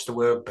to watch the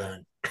world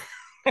burn.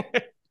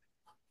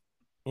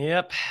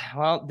 Yep.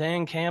 Well,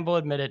 Dan Campbell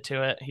admitted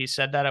to it. He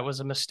said that it was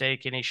a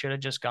mistake and he should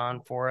have just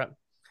gone for it.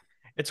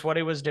 It's what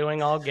he was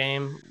doing all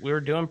game. We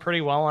were doing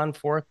pretty well on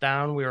fourth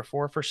down. We were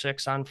 4 for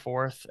 6 on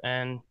fourth.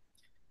 And,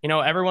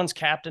 everyone's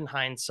capped in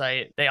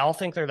hindsight. They all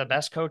think they're the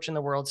best coach in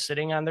the world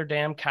sitting on their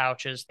damn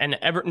couches. And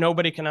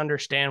nobody can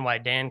understand why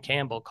Dan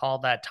Campbell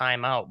called that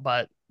timeout.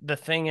 But the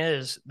thing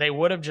is, they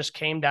would have just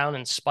came down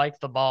and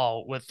spiked the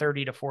ball with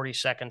 30 to 40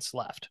 seconds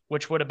left,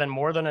 which would have been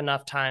more than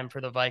enough time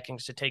for the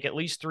Vikings to take at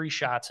least 3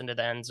 shots into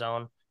the end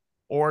zone,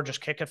 or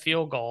just kick a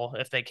field goal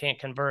if they can't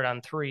convert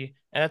on 3.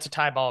 And it's a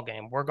tie ball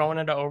game. We're going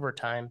into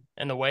overtime.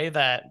 And the way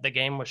that the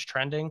game was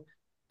trending,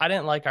 I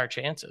didn't like our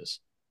chances.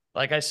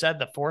 Like I said,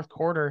 the fourth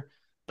quarter,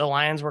 the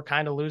Lions were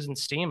kind of losing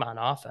steam on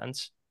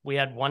offense. We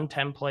had one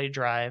 10-play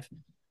drive.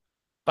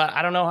 But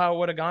I don't know how it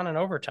would have gone in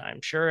overtime.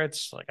 Sure,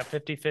 it's like a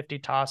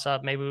 50-50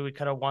 toss-up. Maybe we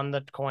could have won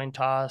the coin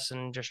toss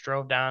and just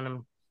drove down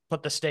and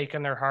put the stake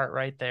in their heart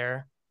right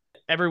there.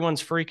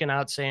 Everyone's freaking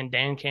out saying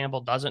Dan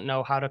Campbell doesn't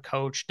know how to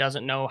coach,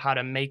 doesn't know how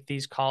to make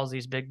these calls,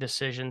 these big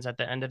decisions at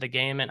the end of the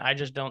game, and I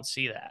just don't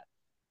see that.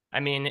 I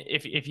mean,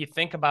 if you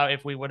think about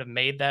if we would have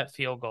made that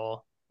field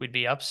goal, we'd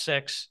be up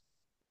 6.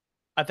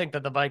 I think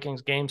that the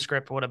Vikings game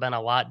script would have been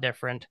a lot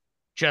different,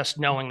 just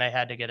knowing they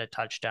had to get a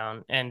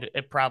touchdown, and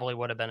it probably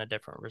would have been a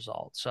different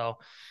result. So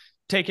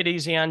take it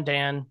easy on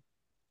Dan.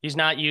 He's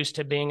not used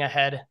to being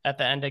ahead at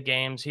the end of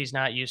games. He's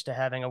not used to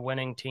having a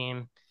winning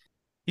team.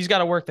 He's got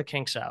to work the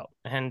kinks out,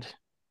 and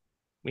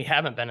we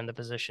haven't been in the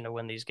position to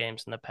win these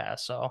games in the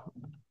past. So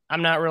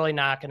I'm not really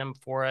knocking him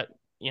for it.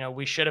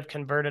 We should have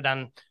converted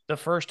on the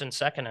first and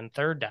second and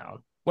third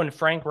down. When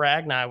Frank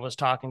Ragnow was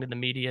talking to the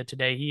media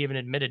today, he even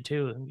admitted,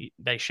 too,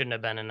 they shouldn't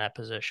have been in that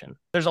position.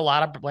 There's a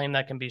lot of blame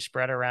that can be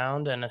spread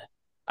around, and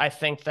I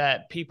think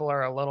that people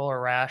are a little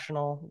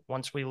irrational.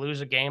 Once we lose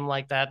a game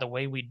like that, the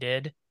way we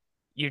did,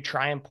 you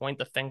try and point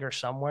the finger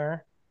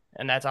somewhere,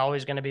 and that's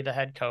always going to be the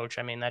head coach.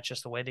 I mean, that's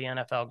just the way the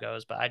NFL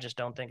goes, but I just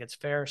don't think it's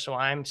fair. So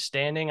I'm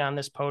standing on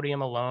this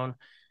podium alone.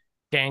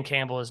 Dan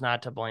Campbell is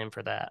not to blame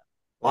for that.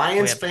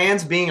 Lions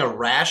fans being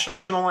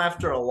irrational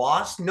after a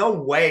loss? No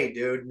way,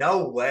 dude.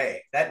 No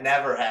way. That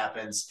never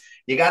happens.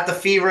 You got the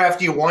fever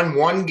after you won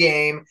one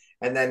game,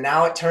 and then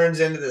now it turns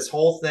into this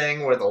whole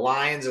thing where the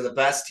Lions are the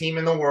best team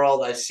in the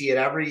world. I see it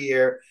every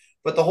year.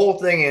 But the whole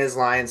thing is,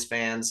 Lions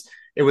fans,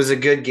 it was a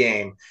good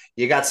game.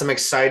 You got some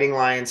exciting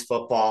Lions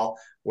football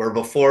where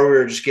before we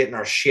were just getting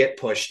our shit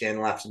pushed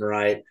in left and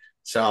right.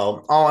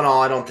 So all in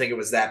all, I don't think it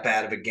was that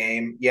bad of a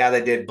game. Yeah,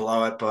 they did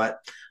blow it, but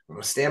I'm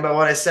going to stand by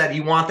what I said.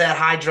 You want that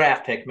high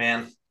draft pick,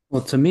 man.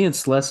 Well, to me,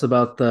 it's less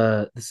about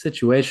the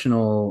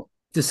situational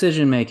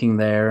decision-making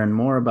there and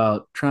more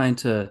about trying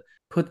to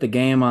put the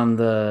game on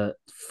the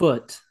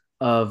foot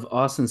of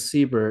Austin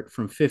Seibert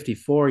from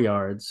 54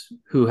 yards,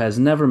 who has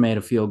never made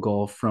a field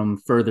goal from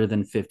further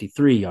than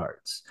 53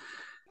 yards.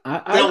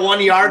 That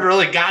 1 yard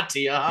really got to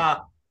you,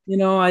 huh?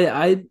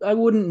 I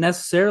wouldn't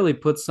necessarily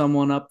put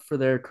someone up for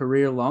their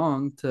career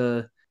long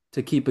to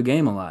keep a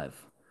game alive.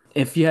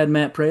 If you had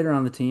Matt Prater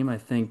on the team, I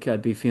think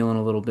I'd be feeling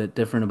a little bit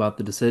different about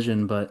the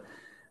decision. But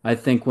I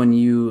think when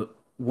you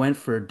went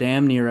for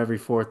damn near every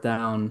fourth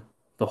down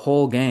the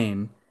whole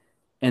game,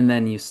 and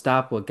then you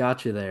stop what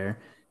got you there,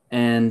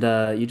 and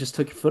you just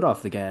took your foot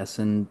off the gas,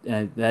 and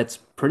that's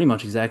pretty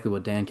much exactly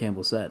what Dan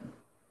Campbell said.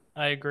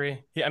 I agree.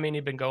 I mean,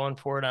 he'd been going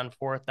for it on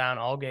fourth down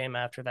all game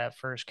after that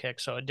first kick,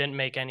 so it didn't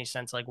make any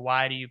sense. Like,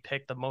 why do you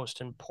pick the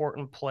most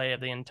important play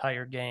of the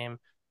entire game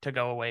to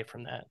go away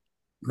from that?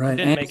 Right.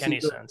 It didn't make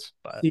any sense.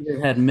 But he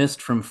had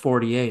missed from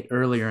 48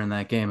 earlier in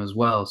that game as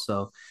well,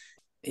 so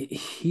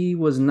he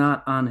was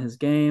not on his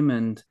game,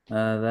 and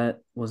that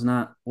was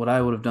not what I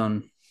would have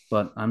done,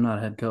 but I'm not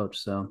a head coach,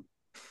 so.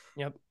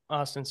 Yep,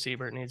 Austin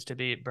Seibert needs to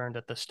be burned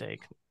at the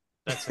stake.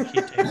 That's the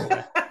key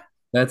takeaway.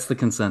 That's the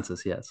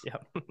consensus, yes.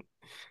 Yep.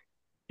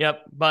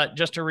 Yep, but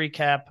just to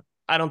recap,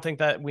 I don't think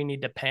that we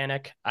need to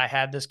panic. I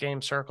had this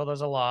game circled as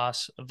a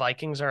loss.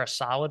 Vikings are a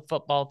solid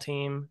football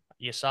team.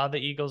 You saw the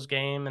Eagles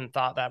game and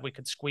thought that we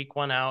could squeak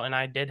one out, and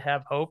I did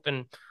have hope,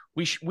 and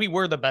we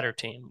were the better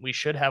team. We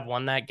should have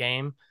won that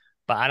game,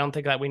 but I don't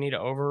think that we need to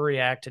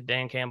overreact to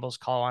Dan Campbell's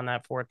call on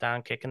that fourth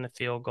down kick in the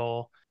field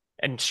goal,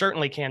 and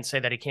certainly can't say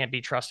that he can't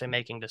be trusted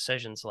making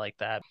decisions like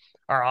that.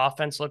 Our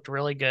offense looked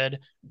really good.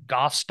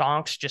 Goff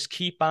stonks just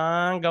keep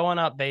on going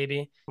up,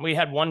 baby. We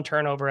had one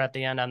turnover at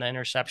the end on the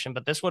interception,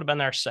 but this would have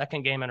been our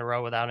second game in a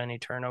row without any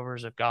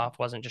turnovers. If Goff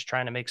wasn't just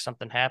trying to make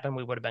something happen,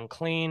 we would have been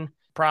clean.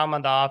 Problem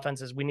on the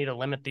offense is we need to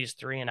limit these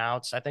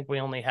 3-and-outs. I think we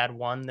only had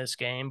one this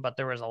game, but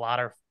there was a lot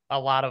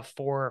of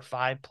 4 or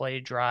 5 play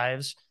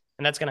drives,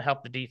 and that's going to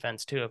help the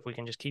defense too if we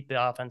can just keep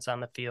the offense on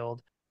the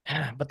field.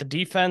 But the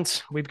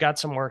defense, we've got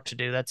some work to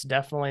do. That's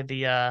definitely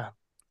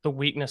the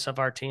weakness of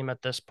our team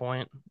at this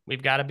point.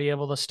 We've got to be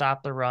able to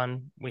stop the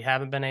run. We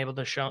haven't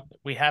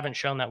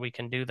shown that we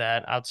can do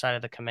that outside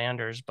of the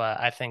Commanders, but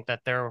I think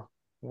that they're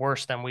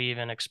worse than we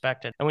even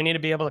expected. And we need to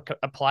be able to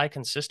apply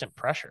consistent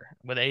pressure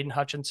with Aiden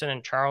Hutchinson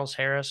and Charles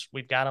Harris.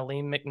 We've got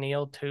Aleem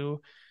McNeil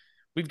too.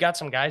 We've got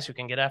some guys who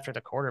can get after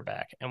the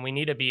quarterback, and we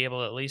need to be able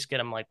to at least get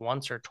them like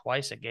once or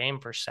twice a game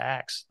for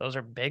sacks. Those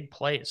are big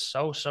plays.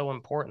 So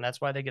important.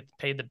 That's why they get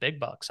paid the big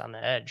bucks on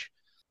the edge.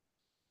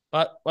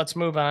 But let's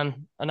move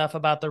on. Enough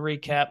about the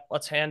recap.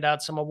 Let's hand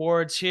out some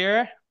awards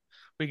here.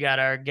 We got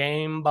our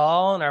game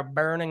ball and our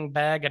burning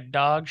bag of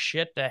dog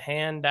shit to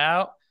hand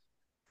out.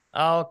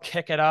 I'll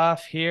kick it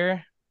off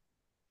here.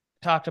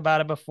 Talked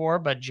about it before,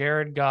 but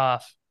Jared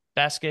Goff,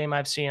 best game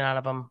I've seen out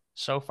of him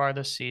so far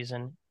this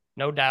season.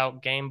 No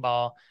doubt, game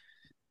ball.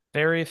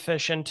 Very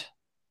efficient.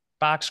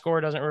 Box score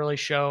doesn't really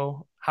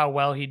show how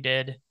well he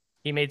did.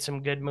 He made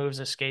some good moves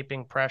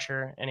escaping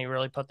pressure, and he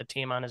really put the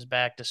team on his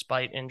back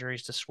despite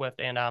injuries to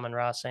Swift and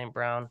Amon-Ra St.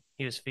 Brown.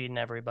 He was feeding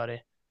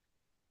everybody.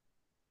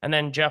 And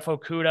then Jeff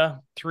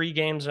Okudah, 3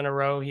 games in a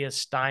row, he has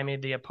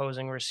stymied the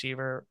opposing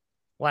receiver.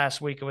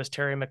 Last week it was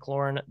Terry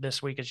McLaurin.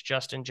 This week it's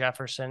Justin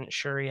Jefferson.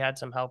 Sure, he had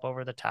some help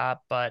over the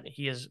top, but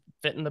he is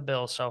fitting the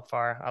bill so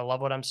far. I love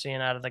what I'm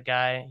seeing out of the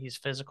guy. He's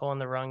physical in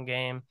the run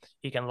game.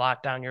 He can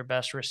lock down your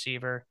best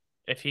receiver.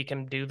 If he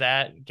can do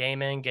that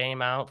game in,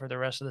 game out for the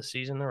rest of the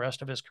season, the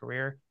rest of his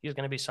career, he's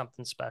going to be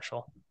something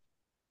special.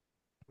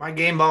 My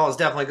game ball is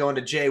definitely going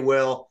to Jay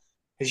Will.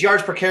 His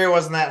yards per carry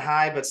wasn't that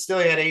high, but still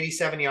he had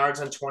 87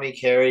 yards on 20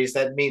 carries.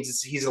 That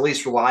means he's at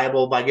least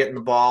reliable by getting the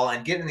ball,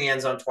 and getting in the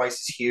end zone twice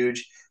is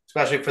huge,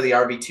 especially for the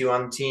RB2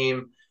 on the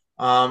team.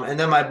 And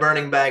then my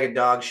burning bag of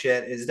dog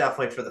shit is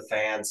definitely for the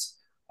fans.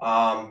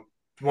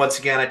 Once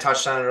again, I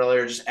touched on it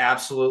earlier, just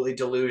absolutely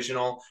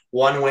delusional.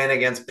 One win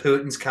against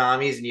Putin's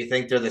commies, and you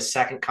think they're the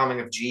second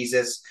coming of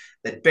Jesus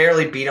that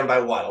barely beat them by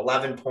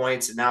 11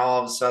 points, and now all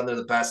of a sudden they're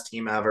the best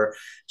team ever.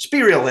 Just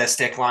be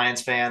realistic,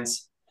 Lions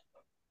fans.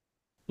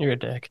 You're a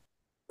dick.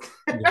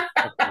 Go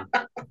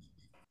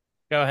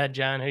ahead,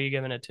 John. Who are you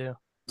giving it to?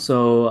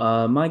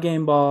 So my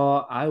game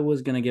ball, I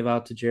was going to give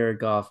out to Jared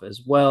Goff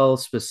as well,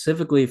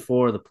 specifically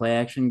for the play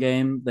action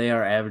game. They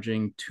are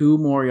averaging 2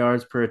 more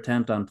yards per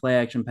attempt on play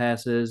action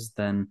passes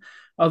than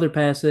other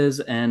passes.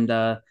 And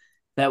that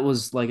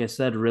was, like I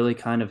said, really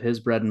kind of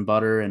his bread and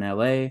butter in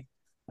LA.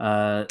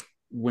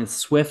 With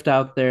Swift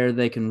out there,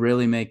 they can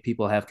really make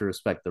people have to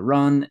respect the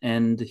run,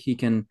 and he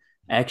can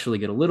actually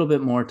get a little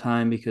bit more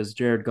time because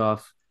Jared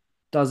Goff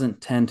doesn't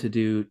tend to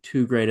do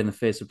too great in the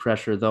face of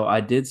pressure, though I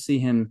did see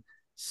him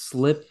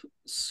little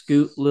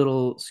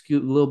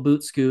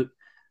boot scoot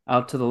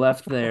out to the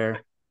left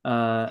there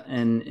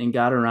and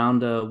got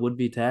around a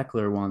would-be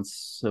tackler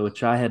once, so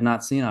which I had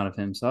not seen out of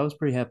him. So I was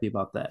pretty happy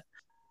about that.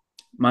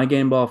 My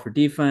game ball for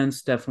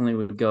defense definitely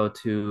would go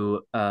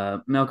to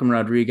Malcolm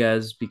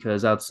Rodriguez,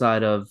 because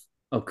outside of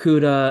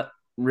Okudah,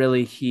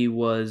 really he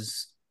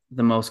was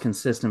the most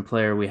consistent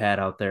player we had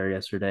out there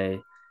yesterday.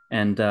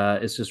 And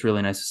it's just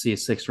really nice to see a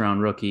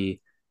 6th-round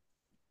rookie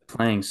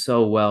playing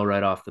so well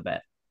right off the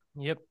bat.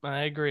 Yep,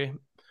 I agree.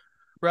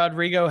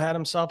 Rodrigo had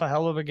himself a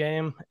hell of a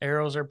game.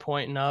 Arrows are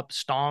pointing up,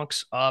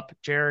 stonks up.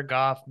 Jared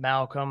Goff,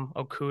 Malcolm,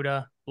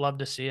 Okudah. Love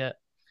to see it.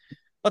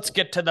 Let's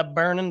get to the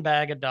burning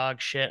bag of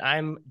dog shit.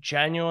 I'm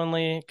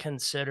genuinely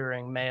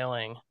considering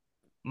mailing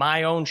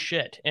my own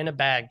shit in a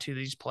bag to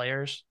these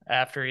players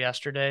after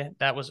yesterday.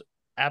 That was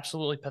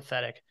absolutely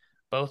pathetic.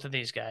 Both of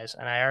these guys.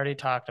 And I already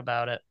talked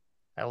about it.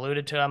 I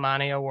alluded to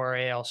Amani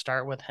Oruwariye. I'll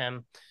start with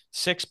him.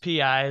 6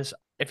 PIs.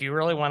 If you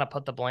really want to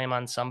put the blame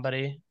on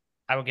somebody,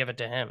 I would give it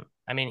to him.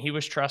 I mean, he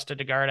was trusted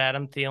to guard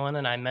Adam Thielen,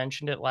 and I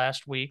mentioned it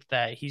last week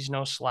that he's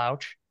no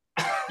slouch.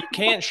 You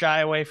can't shy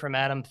away from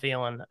Adam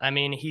Thielen. I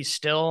mean, he's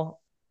still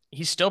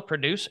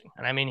producing.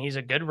 And I mean, he's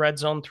a good red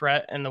zone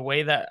threat. And the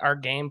way that our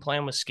game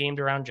plan was schemed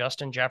around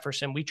Justin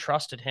Jefferson, we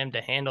trusted him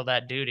to handle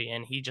that duty,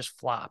 and he just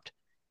flopped.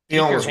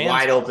 Thielen was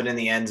wide open in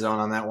the end zone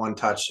on that one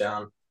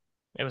touchdown.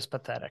 It was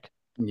pathetic.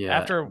 Yeah.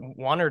 After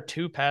 1 or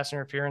 2 pass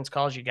interference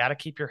calls, you got to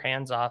keep your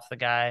hands off the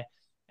guy.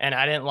 And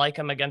I didn't like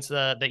him against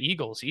the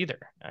Eagles either.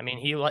 I mean,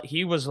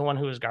 he was the one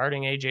who was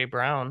guarding A.J.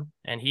 Brown,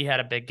 and he had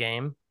a big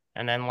game.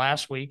 And then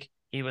last week,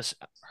 he was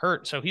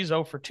hurt, so he's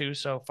 0 for 2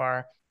 so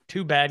far.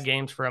 2 bad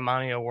games for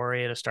Amani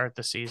Oruwariye to start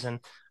the season.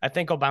 I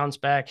think he'll bounce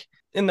back.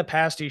 In the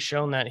past, he's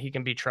shown that he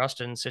can be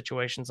trusted in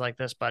situations like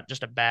this, but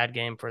just a bad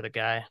game for the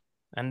guy.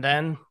 And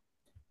then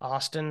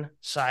Austin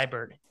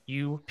Seibert,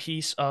 you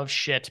piece of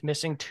shit,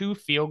 missing 2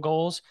 field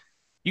goals.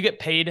 You get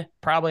paid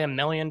probably $1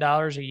 million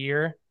a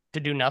year to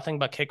do nothing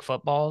but kick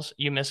footballs.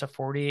 You miss a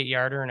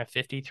 48-yarder and a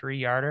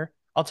 53-yarder.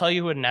 I'll tell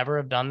you who would never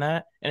have done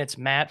that, and it's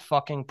Matt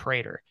fucking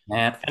Prater.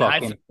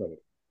 Prater.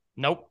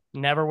 Nope,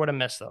 never would have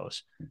missed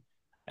those.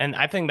 And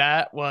I think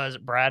that was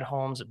Brad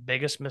Holmes'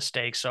 biggest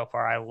mistake so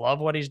far. I love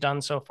what he's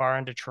done so far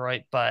in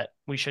Detroit, but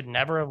we should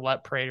never have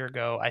let Prater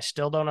go. I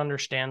still don't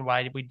understand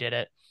why we did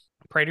it.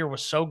 Prater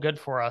was so good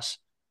for us.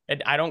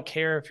 And I don't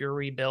care if you're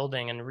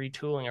rebuilding and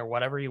retooling or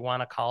whatever you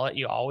want to call it.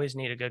 You always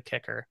need a good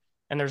kicker.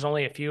 And there's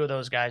only a few of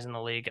those guys in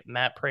the league.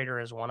 Matt Prater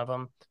is one of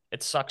them.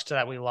 It sucks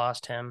that we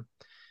lost him.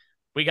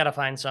 We got to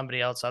find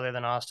somebody else other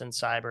than Austin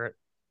Seibert.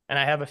 And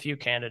I have a few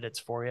candidates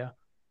for you.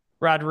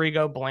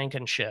 Rodrigo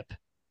Blankenship.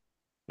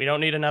 We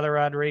don't need another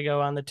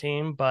Rodrigo on the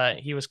team, but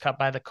he was cut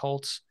by the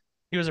Colts.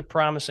 He was a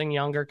promising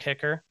younger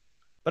kicker.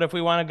 But if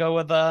we want to go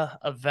with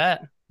a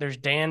vet, there's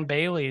Dan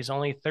Bailey. He's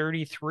only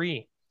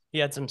 33. He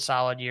had some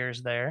solid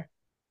years there.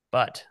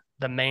 But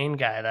the main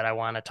guy that I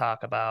want to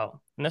talk about,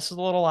 and this is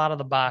a little out of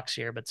the box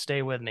here, but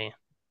stay with me.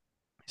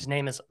 His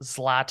name is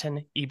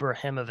Zlatan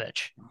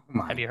Ibrahimovic.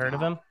 Have you heard of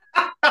him?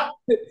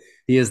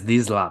 He is the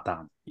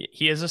Zlatan.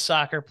 He is a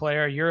soccer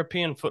player, a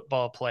European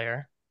football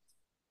player.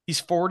 He's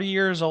 40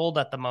 years old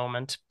at the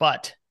moment,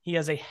 but he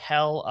has a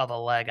hell of a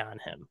leg on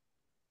him.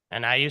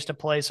 And I used to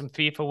play some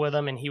FIFA with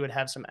him, and he would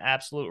have some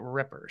absolute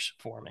rippers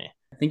for me.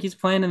 I think he's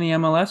playing in the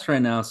MLS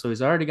right now, so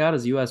he's already got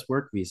his U.S.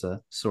 work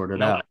visa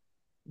sorted out.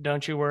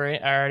 Don't you worry.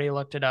 I already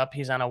looked it up.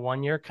 He's on a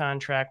 1-year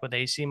contract with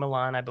AC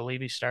Milan. I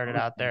believe he started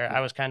out there. I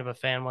was kind of a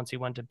fan once he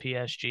went to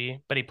PSG,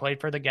 but he played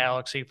for the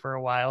Galaxy for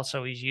a while,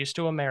 so he's used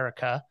to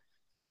America.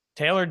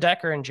 Taylor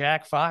Decker and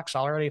Jack Fox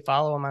already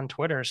follow him on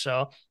Twitter,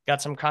 so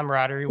got some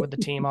camaraderie with the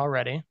team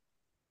already.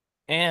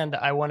 And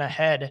I went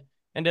ahead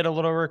and did a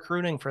little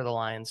recruiting for the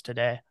Lions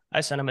today. I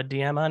sent him a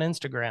DM on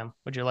Instagram.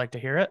 Would you like to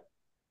hear it?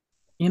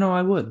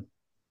 I would.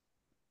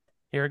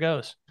 Here it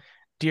goes.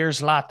 Dear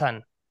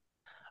Zlatan,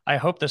 I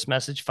hope this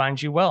message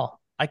finds you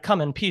well. I come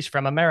in peace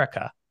from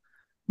America.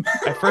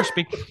 I first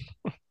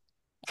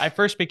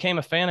became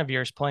a fan of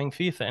yours playing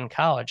FIFA in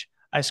college.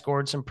 I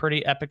scored some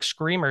pretty epic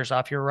screamers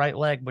off your right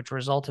leg, which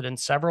resulted in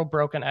several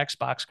broken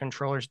Xbox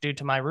controllers due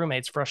to my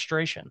roommate's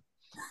frustration.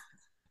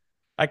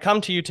 I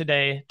come to you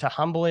today to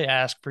humbly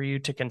ask for you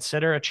to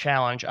consider a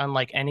challenge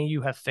unlike any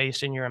you have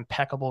faced in your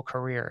impeccable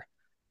career.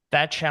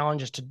 That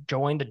challenge is to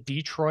join the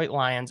Detroit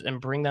Lions and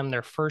bring them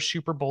their first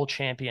Super Bowl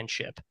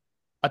championship.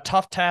 A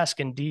tough task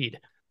indeed,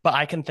 but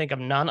I can think of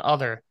none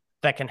other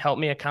that can help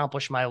me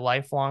accomplish my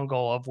lifelong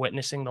goal of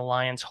witnessing the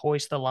Lions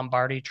hoist the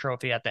Lombardi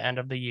Trophy at the end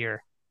of the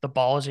year. The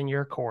ball is in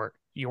your court.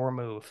 Your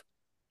move.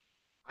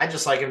 I'd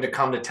just like him to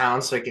come to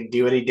town so he can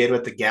do what he did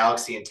with the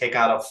Galaxy and take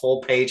out a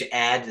full-page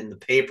ad in the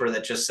paper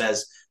that just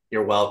says,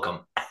 "You're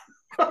welcome."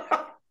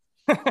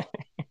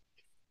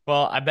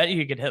 Well, I bet you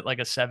he could hit like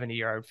a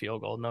 70-yard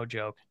field goal. No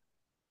joke.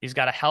 He's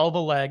got a hell of a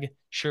leg.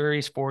 Sure,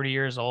 he's 40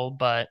 years old,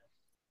 but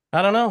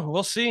I don't know.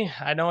 We'll see.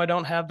 I know I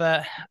don't have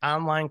that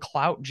online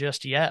clout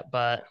just yet,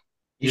 but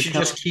you should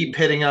just keep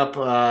hitting up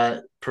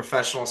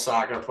professional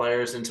soccer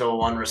players until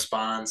one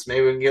responds.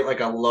 Maybe we can get like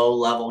a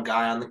low-level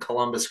guy on the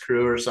Columbus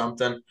Crew or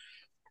something.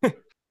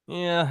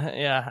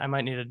 Yeah, I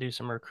might need to do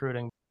some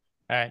recruiting.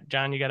 All right,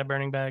 John, you got a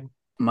burning bag?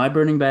 My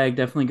burning bag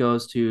definitely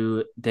goes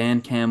to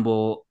Dan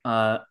Campbell.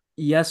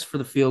 Yes, for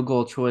the field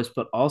goal choice,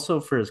 but also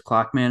for his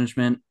clock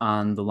management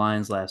on the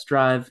Lions' last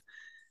drive.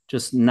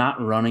 Just not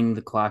running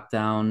the clock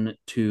down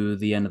to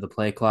the end of the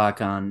play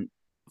clock on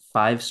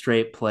 5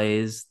 straight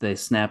plays. They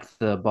snapped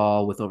the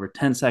ball with over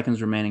 10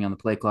 seconds remaining on the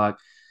play clock.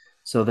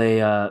 So they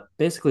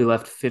basically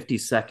left 50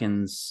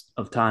 seconds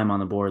of time on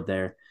the board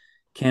there.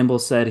 Campbell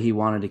said he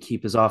wanted to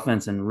keep his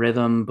offense in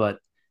rhythm, but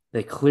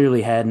they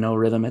clearly had no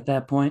rhythm at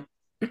that point.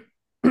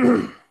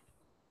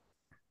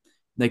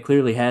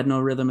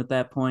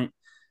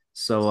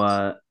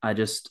 So I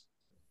just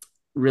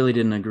really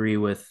didn't agree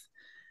with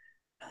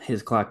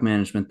his clock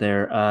management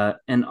there.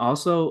 And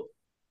also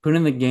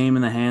putting the game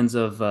in the hands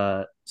of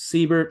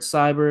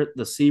Seibert,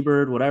 the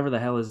Seabird, whatever the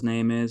hell his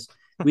name is.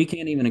 We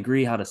can't even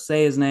agree how to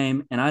say his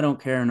name, and I don't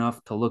care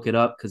enough to look it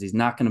up because he's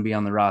not going to be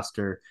on the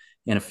roster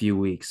in a few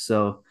weeks.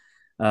 So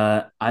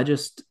I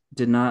just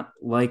did not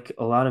like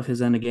a lot of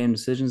his end of game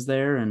decisions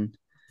there, and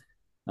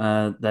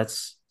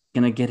that's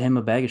going to get him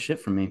a bag of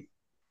shit from me.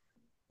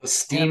 A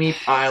steamy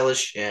pile of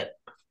shit.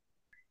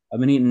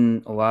 I've been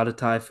eating a lot of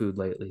Thai food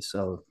lately,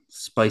 so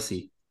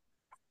spicy.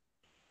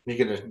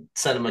 You're going to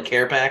send him a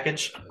care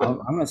package? I'm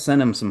going to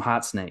send him some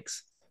hot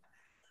snakes.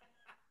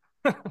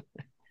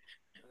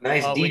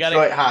 Nice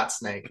Detroit hot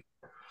snake.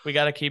 We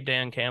got to keep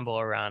Dan Campbell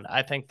around.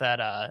 I think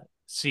that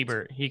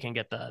Seibert, he can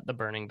get the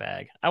burning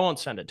bag. I won't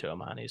send it to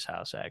him on his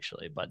house,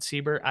 actually. But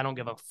Seibert, I don't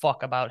give a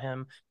fuck about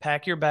him.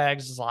 Pack your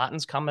bags.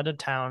 Zlatan's coming to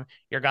town.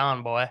 You're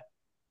gone, boy.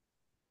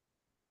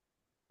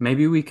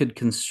 Maybe we could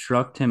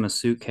construct him a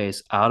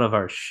suitcase out of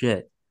our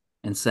shit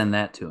and send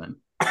that to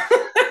him.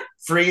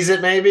 Freeze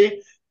it,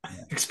 maybe. Yeah.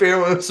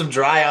 Experiment with some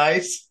dry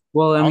ice.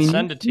 Well, I I'll mean,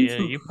 send it to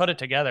you. You put it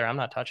together. I'm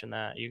not touching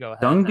that. You go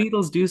ahead. dung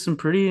beetles do some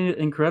pretty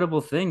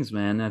incredible things,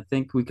 man. I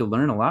think we could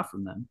learn a lot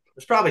from them.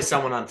 There's probably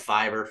someone on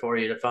Fiverr for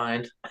you to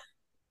find.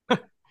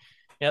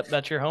 Yep,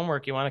 that's your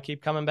homework. You want to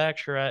keep coming back,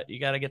 Charette.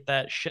 You got to get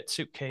that shit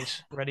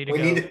suitcase ready to We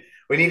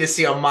go. need to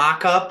see a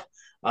mock-up,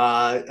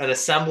 an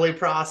assembly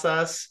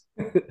process.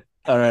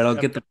 All right, I'll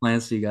get the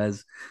plans to you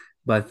guys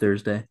by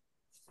Thursday.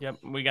 Yep,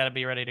 we got to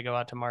be ready to go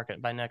out to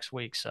market by next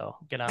week. So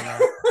get on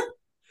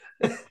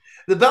that.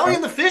 The belly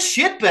and the fish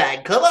shit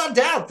bag. Come on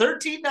down,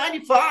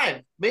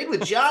 $13.95. Made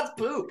with John's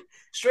poop,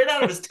 straight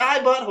out of his Thai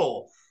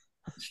butthole.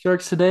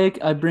 Sharks, today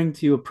I bring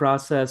to you a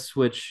process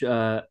which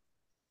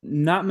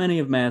not many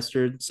have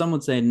mastered. Some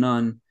would say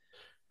none.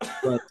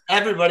 But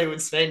everybody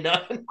would say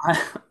none.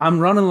 I'm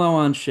running low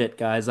on shit,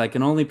 guys. I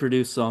can only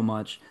produce so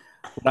much.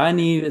 What I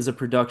need is a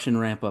production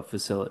ramp-up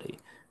facility.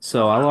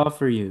 So I'll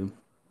offer you.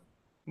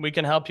 We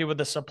can help you with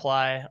the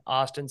supply.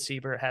 Austin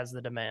Siebert has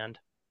the demand.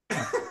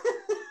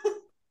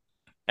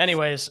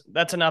 Anyways,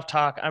 that's enough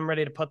talk. I'm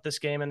ready to put this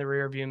game in the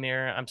rearview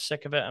mirror. I'm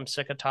sick of it. I'm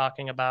sick of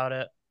talking about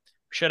it.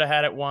 Should have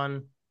had it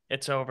won.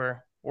 It's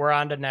over. We're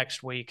on to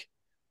next week.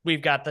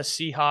 We've got the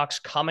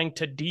Seahawks coming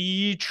to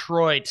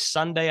Detroit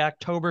Sunday,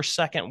 October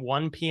 2nd,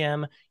 1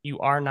 p.m. You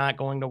are not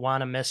going to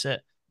want to miss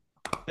it.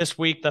 This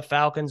week, the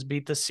Falcons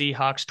beat the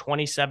Seahawks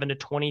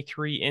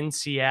 27-23 in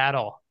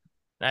Seattle.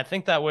 And I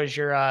think that was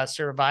your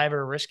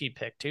Survivor risky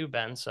pick too,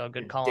 Ben. So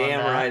good call on that.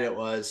 Damn right it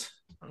was.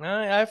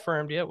 I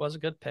affirmed you. It was a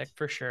good pick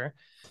for sure.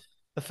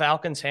 The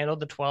Falcons handled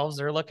the 12s.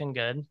 They're looking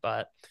good,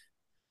 but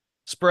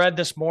spread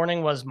this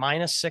morning was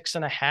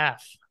 -6.5.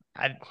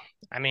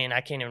 I mean,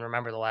 I can't even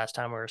remember the last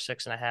time we were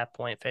 6.5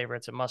 point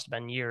favorites. It must have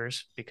been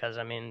years because,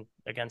 I mean,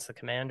 against the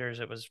Commanders,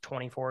 it was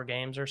 24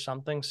 games or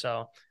something.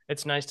 So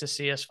it's nice to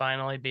see us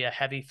finally be a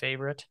heavy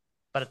favorite.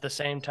 But at the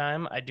same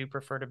time, I do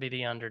prefer to be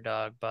the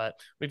underdog. But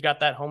we've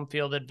got that home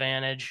field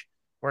advantage.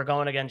 We're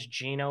going against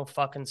Geno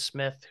fucking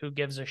Smith. Who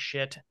gives a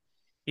shit?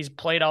 He's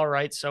played all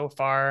right so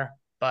far,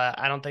 but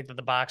I don't think that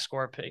the box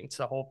score paints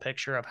the whole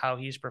picture of how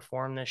he's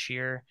performed this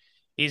year.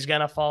 He's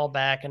going to fall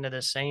back into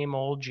the same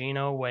old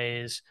Geno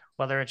ways,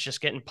 whether it's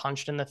just getting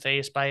punched in the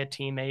face by a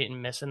teammate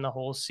and missing the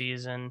whole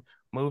season,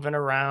 moving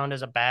around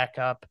as a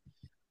backup.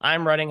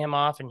 I'm writing him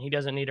off, and he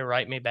doesn't need to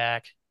write me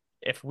back.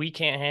 If we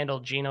can't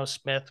handle Geno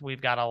Smith,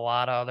 we've got a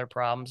lot of other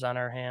problems on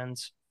our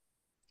hands.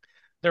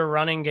 Their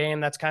running game,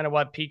 that's kind of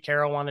what Pete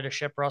Carroll wanted to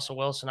ship Russell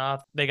Wilson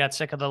off. They got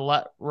sick of the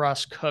let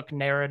Russ cook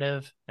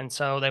narrative, and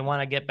so they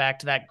want to get back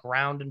to that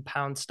ground and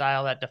pound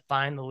style that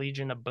defined the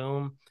Legion of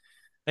Boom.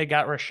 They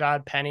got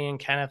Rashad Penny and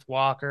Kenneth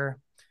Walker,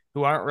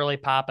 who aren't really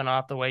popping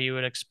off the way you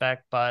would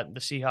expect, but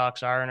the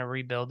Seahawks are in a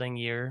rebuilding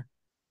year.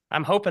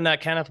 I'm hoping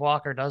that Kenneth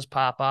Walker does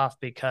pop off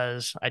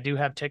because I do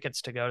have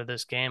tickets to go to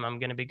this game. I'm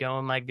going to be going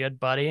with my good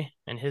buddy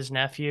and his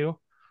nephew.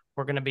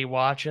 We're going to be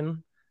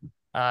watching.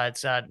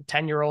 It's a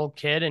 10-year-old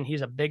kid, and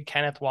he's a big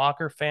Kenneth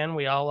Walker fan.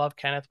 We all love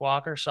Kenneth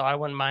Walker, so I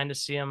wouldn't mind to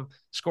see him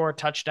score a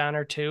touchdown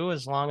or two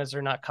as long as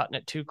they're not cutting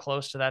it too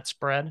close to that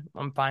spread.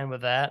 I'm fine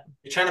with that.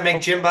 You're trying to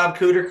make Jim Bob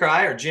Cooter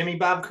cry, or Jimmy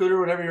Bob Cooter,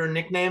 whatever you're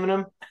nicknaming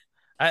him?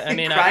 I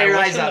mean, cry your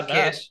wish eyes him out, the kid.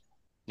 best.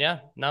 Yeah,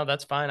 no,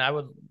 that's fine. I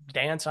would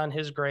dance on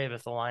his grave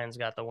if the Lions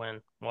got the win.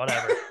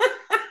 Whatever.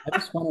 I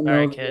just want to know.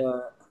 Right, kid.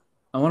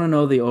 I want to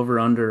know the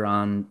over/under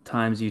on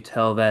times you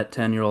tell that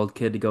 10-year-old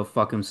kid to go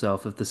fuck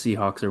himself if the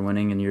Seahawks are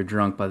winning and you're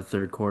drunk by the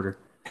third quarter.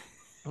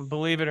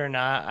 Believe it or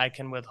not, I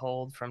can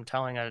withhold from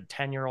telling a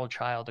 10-year-old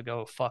child to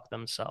go fuck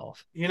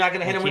themselves. You're not going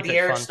to hit him with keep the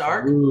it Eric fun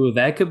Stark? Ooh,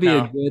 that could be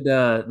No. a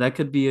good. That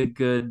could be a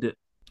good.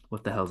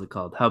 What the hell's it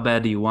called? How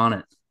bad do you want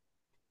it?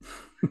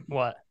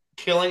 What?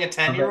 Killing a How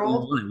bad do you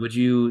 10-year-old? want it? Would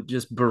you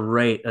just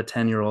berate a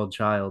 10-year-old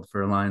child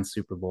for a Lions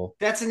Super Bowl?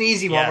 That's an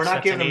easy one. Yes, We're not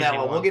that's giving an him that easy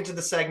one. one. We'll get to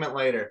the segment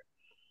later.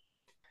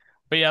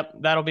 But yep,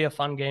 that'll be a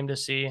fun game to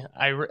see.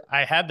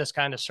 I had this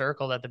kind of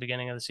circled at the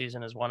beginning of the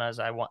season as one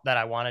that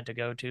I wanted to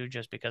go to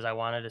just because I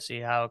wanted to see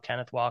how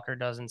Kenneth Walker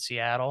does in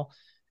Seattle,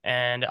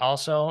 and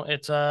also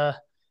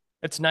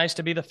it's nice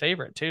to be the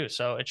favorite too,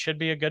 so it should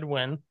be a good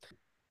win.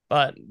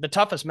 But the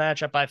toughest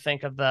matchup I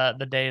think of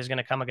the day is going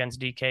to come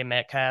against DK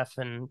Metcalf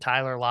and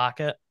Tyler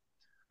Lockett.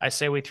 I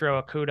say we throw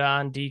a CUDA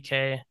on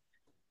DK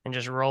and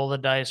just roll the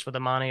dice with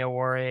Amani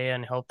Oruwariye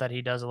and hope that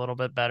he does a little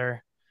bit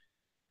better.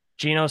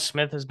 Geno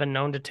Smith has been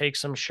known to take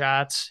some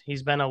shots.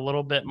 He's been a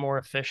little bit more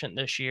efficient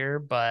this year,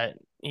 but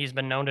he's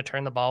been known to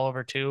turn the ball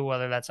over too,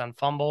 whether that's on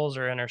fumbles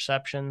or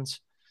interceptions.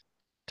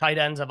 Tight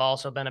ends have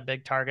also been a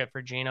big target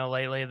for Geno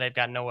lately. They've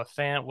got Noah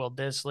Fant, Will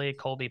Disley,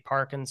 Colby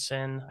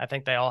Parkinson. I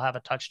think they all have a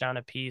touchdown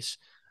apiece,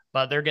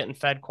 but they're getting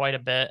fed quite a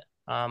bit,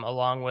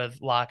 along with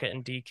Lockett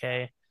and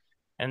DK.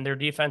 And their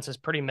defense is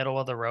pretty middle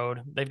of the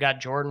road. They've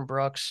got Jordan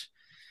Brooks,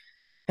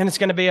 and it's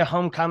going to be a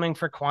homecoming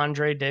for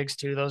Quandre Diggs,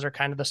 too. Those are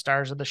kind of the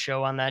stars of the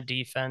show on that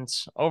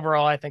defense.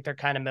 Overall, I think they're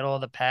kind of middle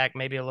of the pack,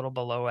 maybe a little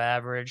below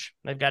average.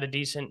 They've got a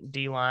decent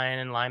D-line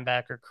and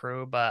linebacker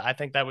crew, but I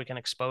think that we can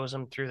expose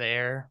them through the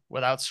air.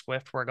 Without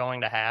Swift, we're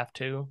going to have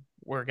to.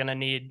 We're going to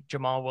need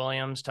Jamal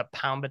Williams to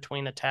pound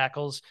between the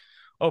tackles,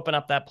 open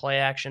up that play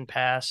action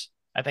pass.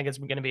 I think it's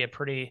going to be a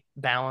pretty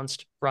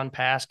balanced run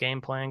pass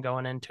game plan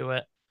going into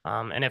it.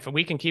 And if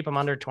we can keep them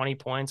under 20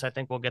 points, I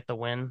think we'll get the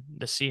win.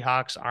 The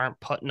Seahawks aren't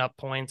putting up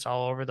points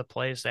all over the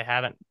place. They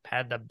haven't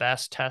had the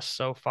best test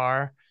so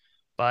far.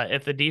 But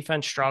if the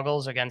defense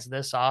struggles against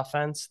this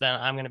offense, then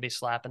I'm going to be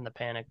slapping the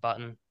panic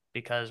button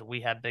because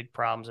we have big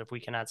problems if we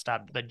cannot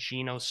stop the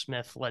Geno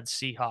Smith-led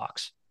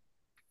Seahawks.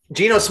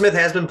 Geno Smith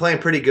has been playing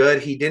pretty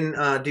good. He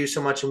didn't do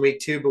so much in week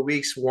 2, but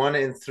weeks 1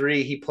 and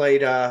 3, he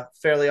played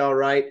fairly all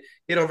right.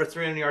 He had over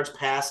 300 yards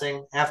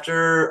passing.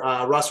 After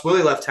Russ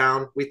Willie left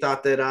town, we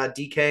thought that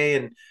DK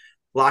and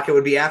Lockett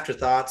would be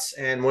afterthoughts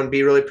and wouldn't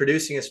be really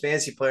producing as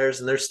fantasy players,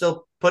 and they're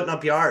still putting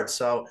up yards.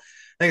 So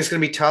I think it's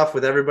going to be tough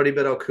with everybody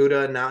but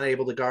Okudah not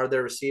able to guard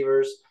their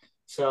receivers.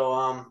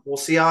 So we'll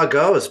see how it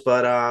goes,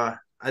 but I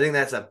think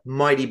that's a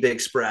mighty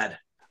big spread.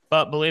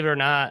 But believe it or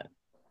not,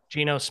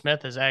 Geno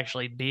Smith is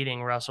actually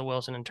beating Russell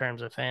Wilson in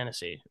terms of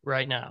fantasy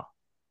right now.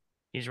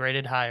 He's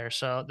rated higher.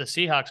 So the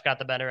Seahawks got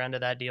the better end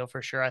of that deal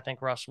for sure. I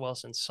think Russ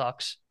Wilson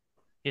sucks.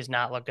 He's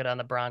not looked good on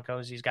the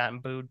Broncos. He's gotten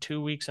booed 2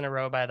 weeks in a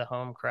row by the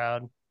home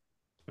crowd.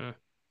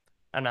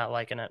 I'm not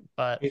liking it,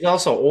 but he's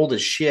also old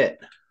as shit.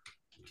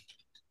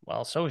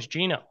 Well, so is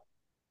Geno.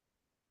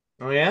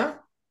 Oh, yeah?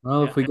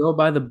 Well, if we go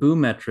by the boo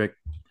metric,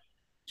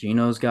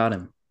 Geno's got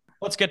him.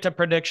 Let's get to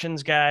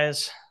predictions,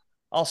 guys.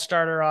 I'll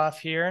start her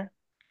off here.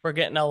 We're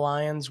getting a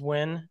Lions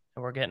win, and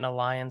we're getting a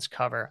Lions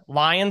cover.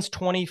 Lions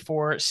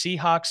 24,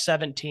 Seahawks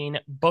 17.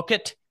 Book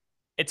it.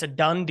 It's a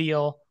done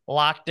deal.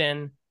 Locked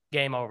in.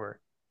 Game over.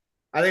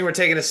 I think we're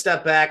taking a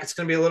step back. It's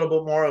going to be a little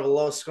bit more of a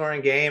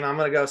low-scoring game. I'm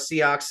going to go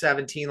Seahawks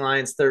 17,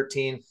 Lions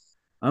 13.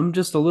 I'm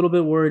just a little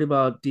bit worried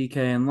about DK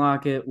and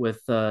Lockett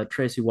with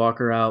Tracy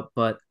Walker out,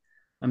 but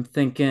I'm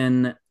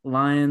thinking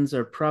Lions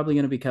are probably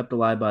going to be kept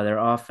alive by their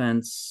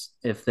offense.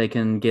 If they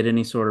can get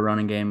any sort of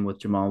running game with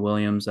Jamal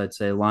Williams, I'd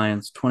say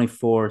Lions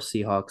 24,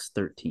 Seahawks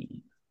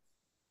 13.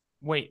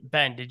 Wait,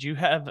 Ben, did you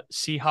have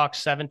Seahawks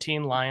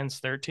 17, Lions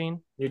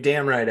 13? You're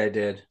damn right I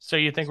did. So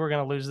you think we're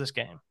going to lose this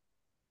game?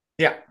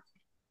 Yeah.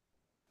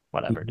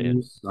 Whatever,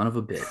 dude. Son of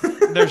a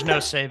bitch. There's no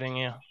saving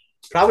you.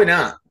 Probably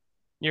not.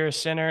 You're a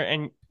sinner,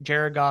 and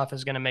Jared Goff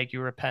is going to make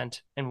you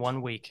repent in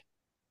 1 week.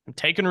 I'm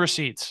taking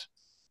receipts.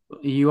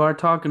 You are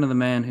talking to the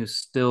man who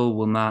still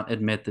will not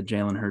admit that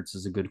Jalen Hurts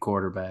is a good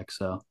quarterback,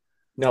 so.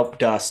 Nope,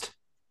 dust.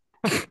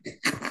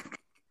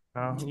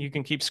 Well, you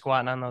can keep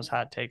squatting on those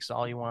hot takes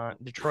all you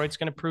want. Detroit's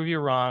going to prove you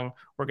wrong.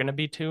 We're going to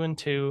be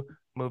 2-2,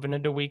 moving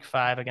into week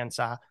 5 against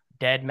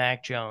dead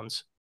Mac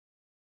Jones.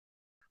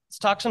 Let's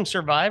talk some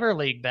Survivor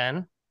League,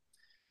 Ben.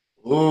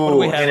 Ooh, what did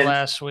we have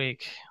last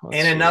week?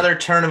 Another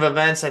turn of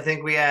events, I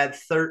think we had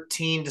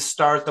 13 to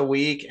start the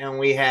week, and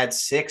we had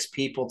 6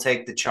 people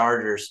take the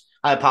Chargers.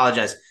 I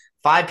apologize.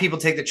 5 people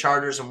take the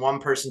Chargers, and 1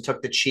 person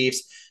took the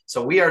Chiefs.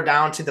 So we are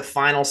down to the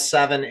final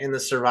 7 in the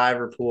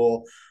Survivor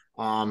pool.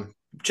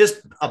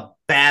 Just a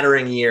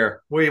battering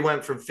year. We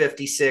went from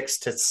 56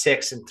 to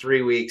 6 in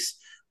 3 weeks.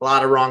 A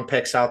lot of wrong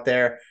picks out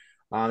there.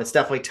 It's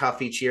definitely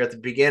tough each year at the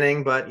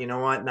beginning, but you know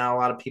what? Not a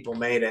lot of people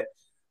made it.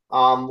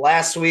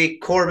 Last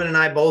week, Corbin and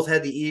I both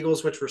had the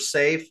Eagles, which were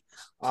safe.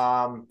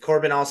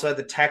 Corbin also had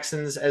the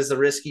Texans as the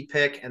risky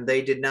pick, and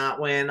they did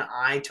not win.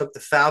 I took the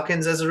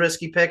Falcons as a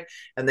risky pick,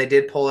 and they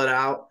did pull it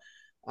out.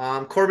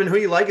 Corbin, who are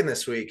you liking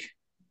this week?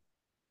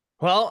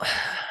 Well,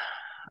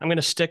 I'm going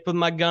to stick with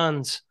my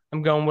guns.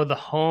 I'm going with the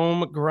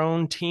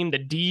homegrown team, the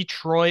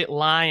Detroit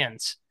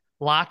Lions.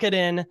 Lock it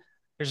in.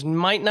 There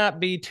might not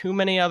be too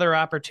many other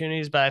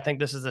opportunities, but I think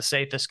this is the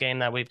safest game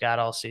that we've got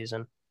all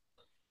season.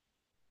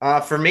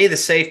 For me, the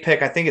safe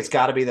pick, I think it's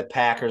got to be the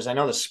Packers. I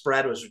know the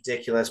spread was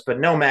ridiculous, but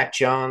no Mac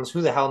Jones.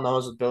 Who the hell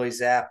knows with Billy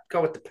Zapp?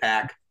 Go with the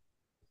Pack.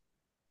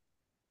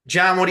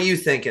 John, what are you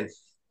thinking?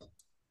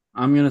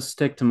 I'm going to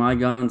stick to my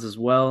guns as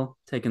well,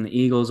 taking the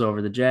Eagles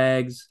over the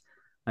Jags.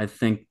 I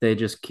think they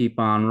just keep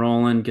on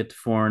rolling, get to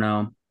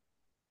 4-0.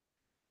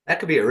 That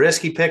could be a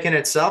risky pick in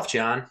itself,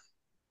 John.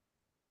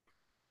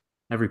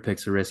 Every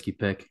pick's a risky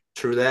pick.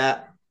 True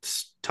that.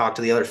 Talk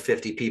to the other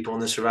 50 people in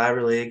the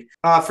Survivor League.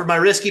 For my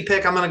risky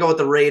pick, I'm going to go with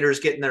the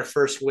Raiders getting their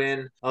first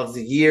win of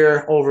the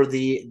year over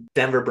the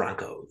Denver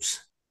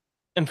Broncos.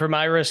 And for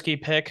my risky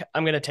pick,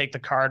 I'm going to take the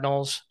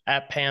Cardinals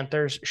at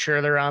Panthers.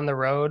 Sure, they're on the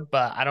road,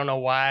 but I don't know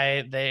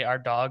why they are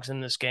dogs in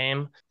this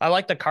game. I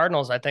like the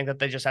Cardinals. I think that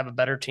they just have a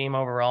better team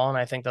overall, and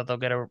I think that they'll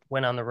get a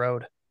win on the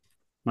road.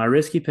 My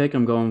risky pick,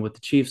 I'm going with the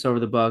Chiefs over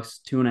the Bucks,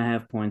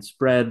 2.5 point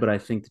spread, but I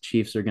think the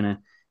Chiefs are going to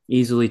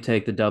easily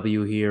take the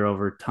W here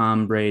over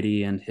Tom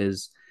Brady and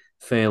his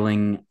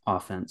failing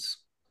offense.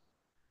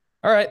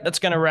 All right, that's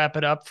going to wrap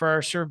it up for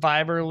our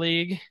Survivor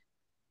League.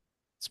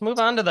 Let's move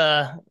on to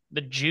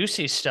the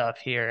juicy stuff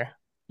here.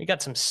 We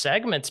got some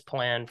segments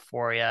planned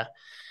for you.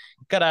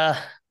 Got a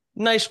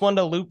nice one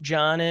to loop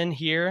John in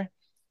here,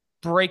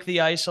 break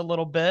the ice a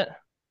little bit.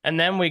 And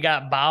then we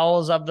got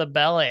Bowels of the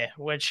Belly,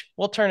 which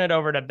we'll turn it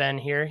over to Ben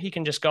here. He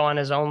can just go on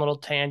his own little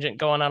tangent,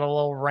 going on a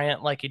little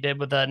rant like he did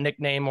with a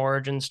nickname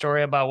origin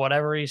story about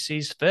whatever he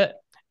sees fit.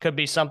 Could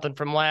be something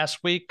from last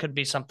week, could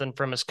be something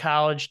from his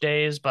college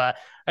days, but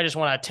I just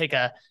want to take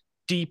a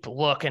deep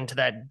look into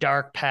that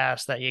dark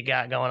past that you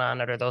got going on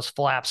under those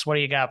flaps. What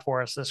do you got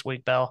for us this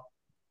week, Bill?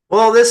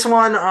 Well, this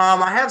one,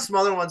 I have some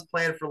other ones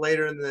planned for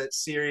later in the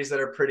series that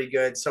are pretty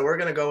good. So we're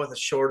gonna go with a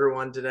shorter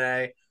one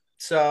today.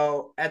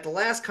 So at the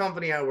last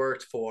company I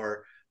worked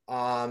for,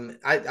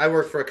 I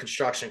worked for a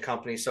construction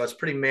company, so it's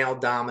pretty male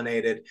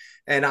dominated.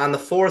 And on the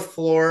fourth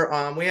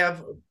floor, we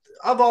have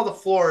of all the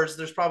floors,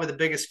 there's probably the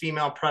biggest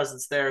female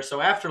presence there.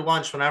 So after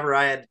lunch, whenever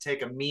I had to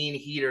take a mean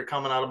heater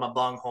coming out of my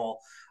bunghole,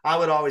 I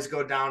would always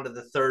go down to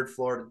the third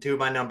floor to do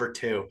my number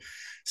two.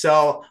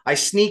 So I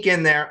sneak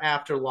in there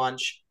after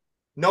lunch.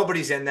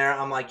 Nobody's in there.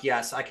 I'm like,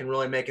 yes, I can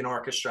really make an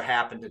orchestra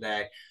happen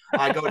today.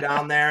 I go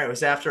down there. It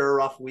was after a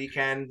rough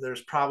weekend.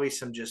 There's probably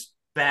some just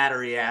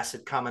battery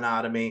acid coming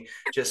out of me,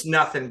 just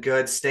nothing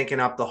good, stinking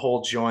up the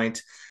whole joint.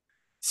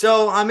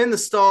 So I'm in the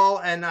stall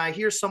and I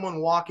hear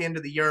someone walk into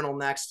the urinal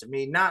next to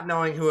me, not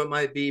knowing who it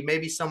might be.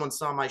 Maybe someone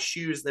saw my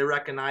shoes, they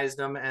recognized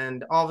them,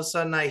 and all of a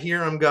sudden I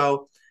hear him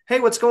go, "Hey,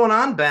 what's going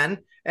on, Ben?"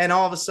 And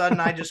all of a sudden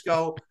I just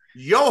go,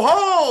 "Yo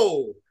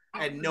ho!"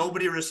 And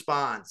nobody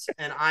responds.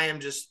 And I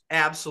am just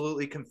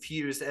absolutely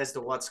confused as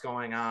to what's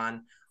going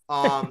on.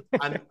 Um,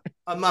 I'm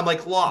I'm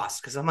like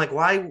lost because I'm like,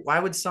 why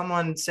would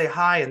someone say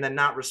hi and then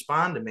not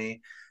respond to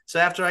me? So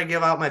after I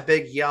give out my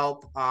big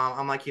yelp,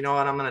 I'm like, you know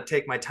what? I'm going to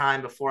take my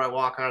time before I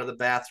walk out of the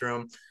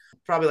bathroom.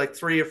 Probably like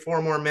 3 or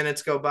 4 more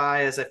minutes go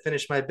by as I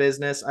finish my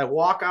business. I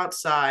walk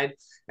outside,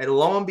 and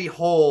lo and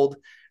behold,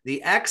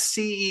 the ex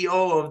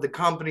CEO of the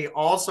company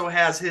also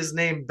has his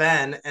name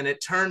Ben, and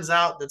it turns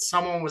out that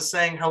someone was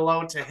saying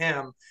hello to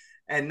him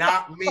and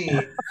not me.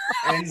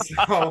 And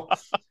so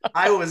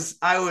I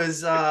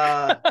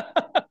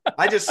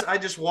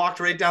just walked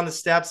right down the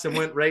steps and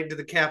went right into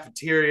the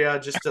cafeteria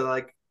just to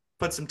like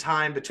put some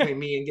time between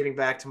me and getting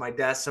back to my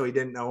desk so he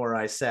didn't know where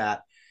I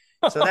sat.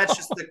 So that's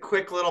just the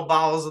quick little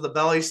bowels of the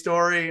belly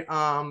story.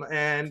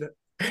 And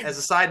as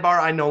a sidebar,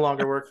 I no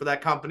longer work for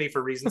that company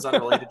for reasons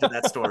unrelated to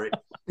that story.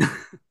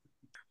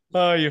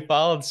 Oh, you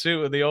followed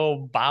suit with the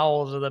old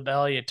bowels of the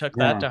belly. You took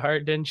that Yeah. to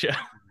heart, didn't you?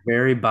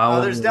 Very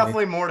bowel. There's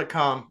definitely more to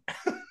come.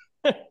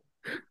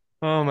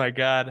 Oh my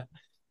God.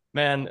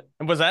 Man,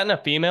 was that in a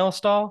female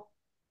stall?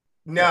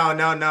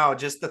 No.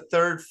 Just the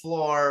third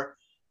floor.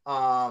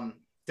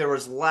 There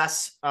was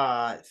less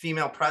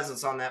female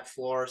presence on that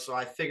floor, so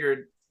I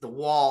figured the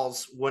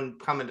walls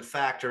wouldn't come into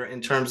factor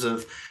in terms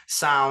of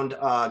sound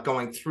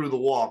going through the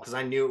wall because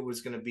I knew it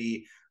was going to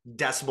be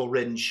decibel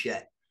ridden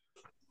shit.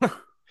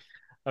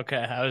 Okay,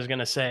 I was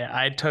gonna say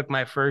I took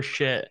my first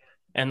shit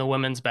in the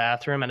women's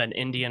bathroom at an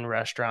Indian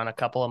restaurant a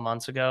couple of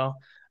months ago.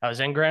 I was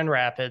in Grand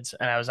Rapids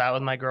and I was out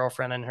with my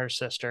girlfriend and her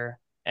sister,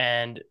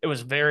 and it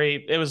was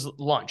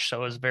lunch,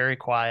 so it was very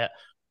quiet,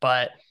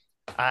 but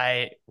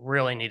I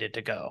really needed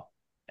to go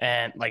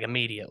and like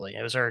immediately.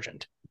 It was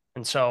urgent.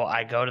 And so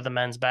I go to the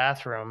men's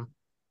bathroom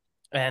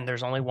and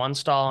there's only one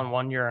stall and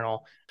one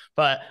urinal.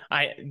 But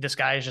this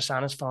guy is just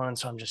on his phone, and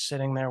so I'm just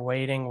sitting there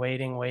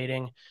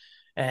waiting,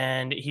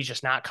 and he's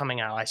just not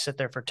coming out. I sit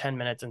there for 10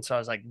 minutes. And so I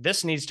was like,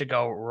 this needs to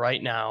go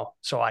right now.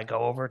 So I go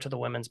over to the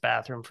women's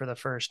bathroom for the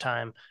first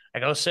time.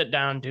 I go sit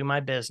down, do my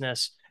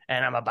business,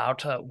 and I'm about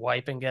to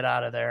wipe and get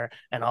out of there.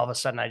 And all of a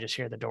sudden I just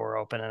hear the door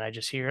open and I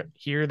just hear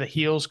the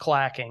heels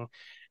clacking.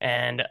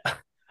 And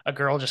a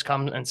girl just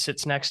comes and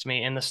sits next to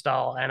me in the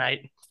stall. And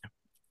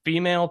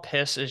female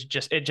piss is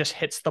it just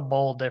hits the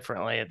bowl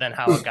differently than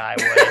how a guy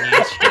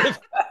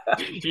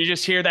would. And you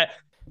just hear that.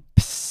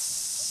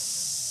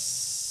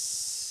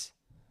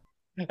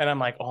 And I'm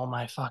like, oh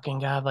my fucking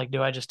God, like,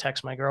 do I just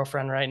text my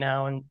girlfriend right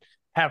now and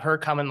have her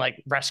come and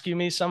like rescue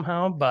me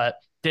somehow? But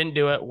didn't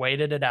do it,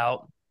 waited it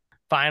out.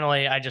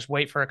 Finally, I just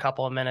wait for a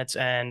couple of minutes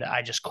and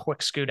I just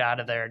quick scoot out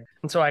of there.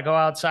 And so I go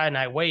outside and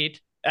I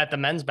wait at the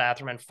men's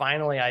bathroom. And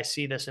finally, I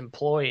see this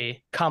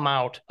employee come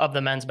out of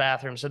the men's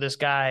bathroom. So this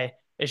guy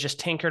is just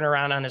tinkering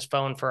around on his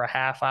phone for a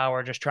half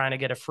hour, just trying to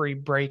get a free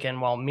break in.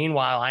 While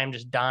meanwhile, I am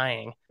just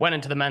dying. Went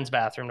into the men's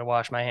bathroom to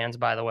wash my hands,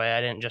 by the way. I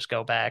didn't just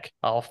go back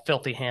all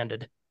filthy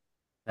handed.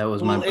 That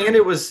was Well, my. and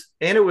it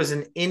was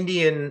an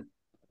Indian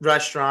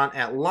restaurant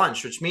at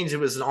lunch, which means it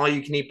was an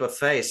all-you-can-eat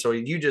buffet. So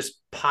you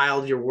just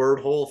piled your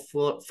word hole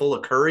full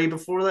of curry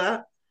before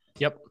that.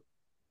 Yep.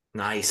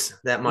 Nice.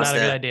 That must Not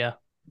a have good idea.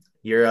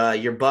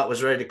 your butt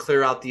was ready to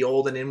clear out the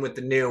old and in with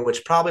the new,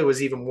 which probably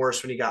was even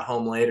worse when you got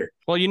home later.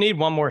 Well, you need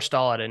one more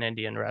stall at an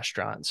Indian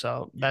restaurant.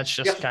 So that's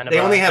just kind of they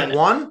only have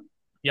one.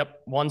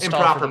 Yep, one stall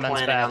Improper for the men's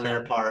planning on bathroom.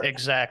 their part.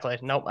 Exactly.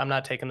 Nope, I'm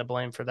not taking the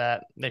blame for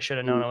that. They should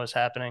have known it was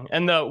happening.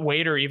 And the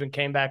waiter even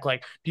came back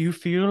like, "Do you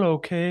feel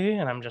okay?"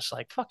 And I'm just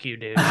like, "Fuck you,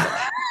 dude."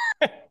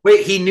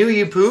 Wait, he knew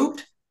you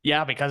pooped?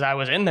 Yeah, because I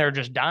was in there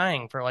just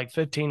dying for like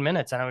 15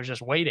 minutes and I was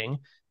just waiting.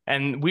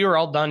 And we were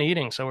all done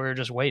eating, so we were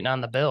just waiting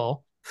on the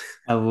bill.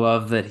 I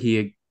love that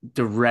he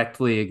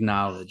directly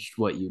acknowledged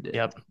what you did.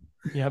 Yep.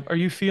 Yep. Are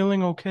you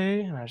feeling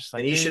okay? And I was just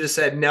like, And you should "Dude, have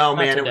said, no,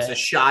 man, it was a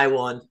shy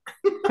one.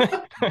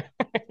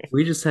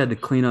 We just had to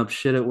clean up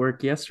shit at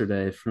work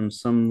yesterday from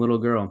some little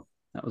girl.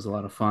 That was a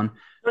lot of fun.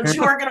 Don't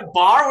you work at a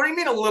bar? What do you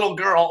mean a little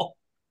girl?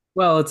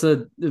 Well, it's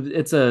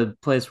a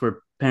place where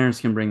parents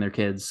can bring their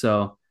kids.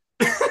 So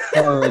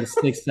probably like a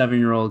 6, 7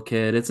 year old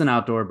kid. It's an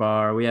outdoor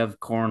bar. We have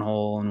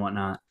cornhole and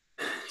whatnot.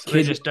 So they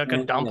Kids, just took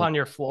a dump on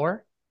your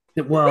floor?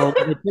 well,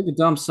 they took a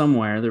dump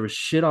somewhere. There was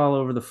shit all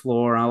over the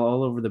floor,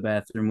 all over the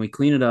bathroom. We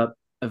clean it up,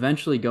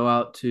 eventually go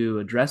out to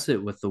address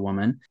it with the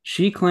woman.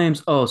 She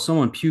claims, oh,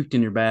 someone puked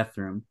in your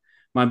bathroom.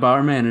 My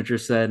bar manager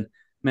said,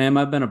 ma'am,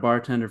 I've been a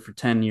bartender for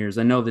 10 years.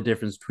 I know the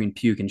difference between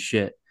puke and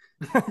shit.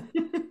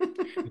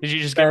 Did you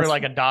just give her Fast,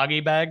 like a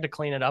doggy bag to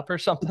clean it up or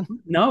something?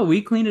 no,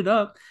 we cleaned it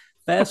up.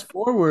 Fast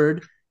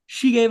forward,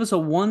 she gave us a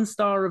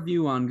 1-star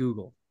review on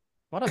Google.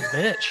 What a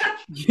bitch.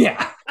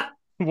 Yeah.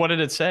 What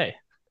did it say?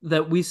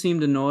 That we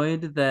seemed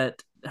annoyed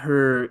that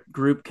her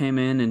group came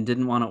in and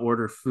didn't want to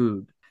order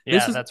food.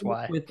 This Yeah, is that's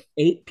why. with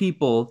 8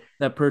 people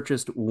that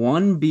purchased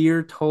one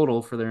beer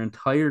total for their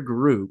entire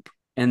group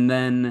and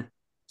then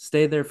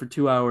stayed there for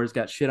 2 hours,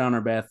 got shit on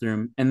our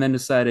bathroom, and then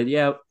decided,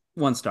 yeah,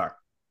 1 star.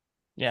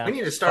 Yeah. We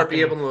need to start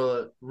being fucking-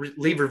 able to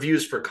leave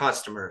reviews for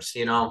customers,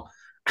 you know?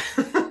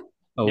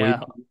 Oh, Yeah.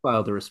 we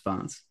filed a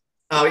response.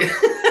 Oh,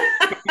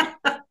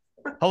 yeah.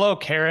 Hello,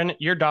 Karen.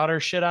 Your daughter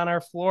shit on our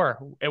floor.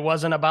 It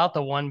wasn't about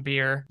the one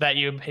beer that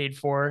you paid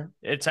for.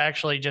 It's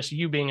actually just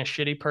you being a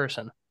shitty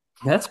person.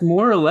 That's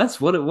more or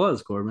less what it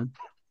was, Corbin.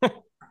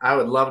 I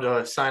would love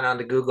to sign on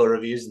to Google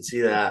reviews and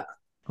see that.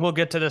 We'll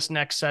get to this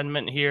next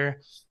segment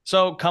here.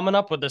 So, coming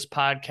up with this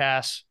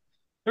podcast,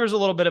 there was a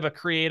little bit of a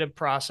creative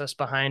process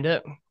behind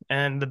it.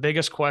 And the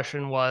biggest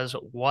question was,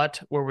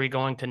 what were we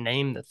going to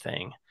name the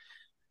thing?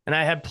 And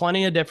I had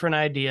plenty of different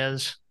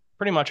ideas,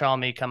 pretty much all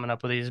me coming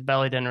up with these.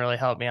 Belly didn't really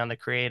help me on the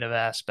creative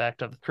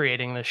aspect of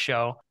creating this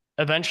show.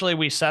 Eventually,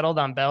 we settled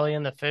on Belly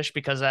and the Fish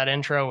because that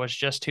intro was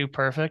just too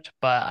perfect.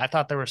 But I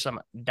thought there were some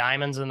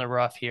diamonds in the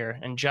rough here.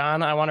 And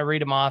John, I want to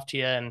read them off to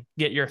you and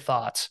get your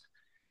thoughts.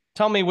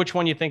 Tell me which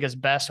one you think is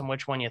best and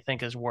which one you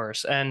think is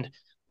worse. And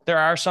there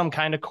are some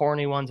kind of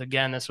corny ones.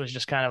 Again, this was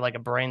just kind of like a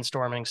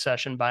brainstorming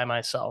session by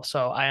myself.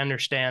 So I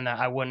understand that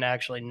I wouldn't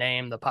actually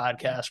name the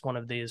podcast one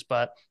of these,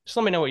 but just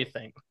let me know what you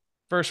think.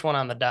 First one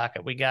on the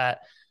docket, we got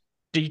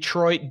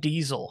Detroit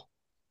Diesel.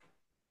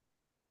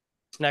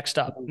 Next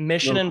up,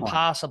 Mission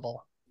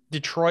Impossible,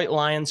 Detroit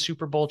Lions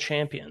Super Bowl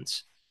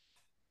champions.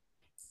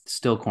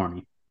 Still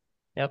corny.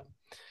 Yep.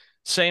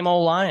 Same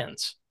old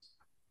Lions.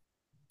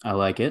 I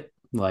like it.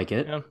 Like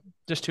it. Yeah,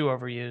 just too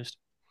overused.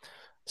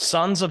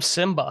 Sons of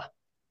Simba.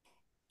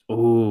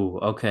 Oh,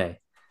 okay.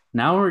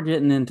 Now we're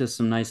getting into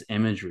some nice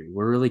imagery.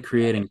 We're really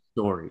creating a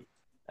story.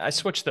 I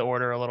switched the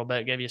order a little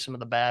bit, gave you some of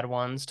the bad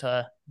ones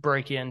to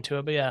break you into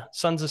it. But yeah,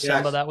 Sons of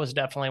Simba, that was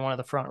definitely one of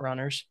the front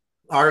runners.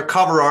 Our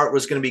cover art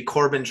was going to be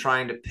Corbin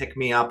trying to pick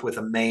me up with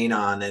a mane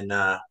on,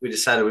 and we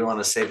decided we want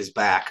to save his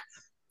back.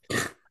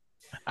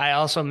 I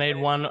also made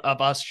one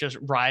of us just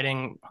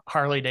riding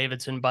Harley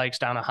Davidson bikes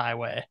down a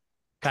highway,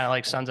 kind of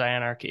like Sons of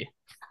Anarchy.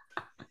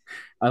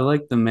 I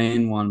like the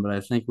main one, but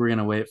I think we're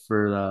gonna wait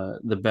for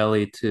the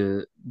belly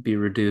to be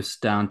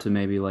reduced down to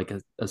maybe like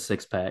a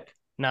 6-pack.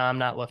 No, I'm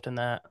not lifting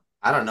that.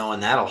 I don't know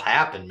when that'll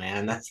happen,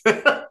 man. That's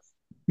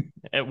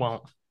It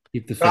won't.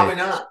 Keep the faith. Probably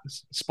not.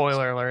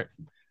 Spoiler alert.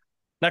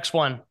 Next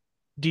one,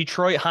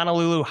 Detroit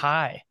Honolulu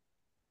High.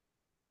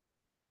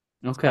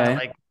 Okay.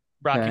 Like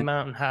Rocky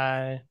Mountain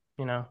High,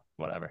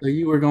 whatever. So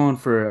you were going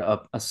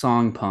for a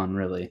song pun,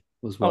 really?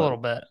 Was what? A little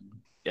bit.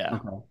 Yeah.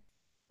 Okay.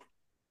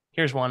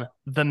 Here's one.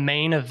 The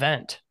Main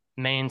Event.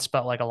 Maine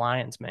spelled like a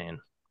lion's mane.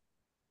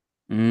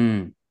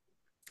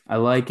 I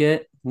like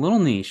it. A little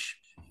niche.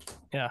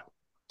 Yeah.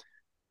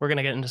 We're going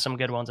to get into some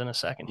good ones in a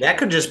second. That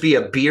could just be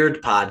a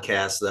beard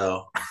podcast,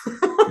 though.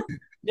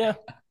 Yeah.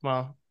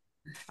 Well,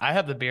 I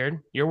have the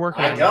beard. You're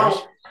working I on don't.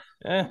 yours.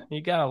 Yeah,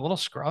 you got a little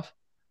scruff.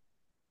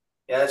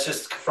 Yeah, that's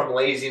just from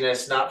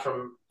laziness, not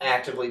from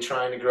actively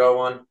trying to grow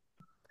one.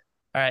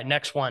 All right,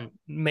 next one.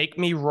 Make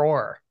Me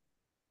Roar.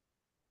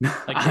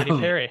 Like Katy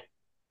Perry.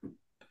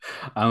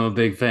 I'm a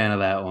big fan of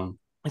that one.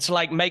 It's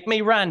like Make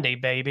Me Randy,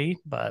 baby,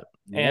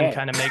 and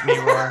kind of Make Me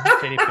Roar,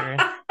 Katy Perry.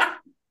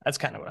 That's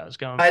kind of what I was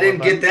going for. I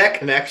didn't get that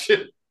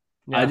connection.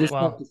 Yeah, I just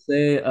have to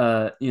say,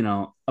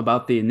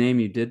 about the name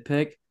you did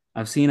pick.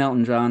 I've seen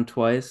Elton John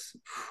twice.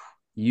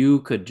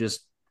 You could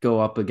just go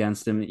up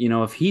against him.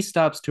 If he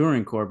stops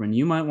touring, Corbin,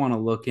 you might want to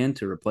look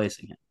into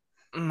replacing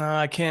him. No,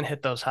 I can't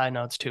hit those high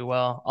notes too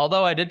well.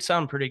 Although I did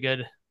sound pretty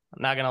good.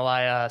 I'm not gonna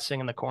lie,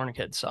 singing the Corn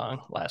Kids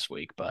song last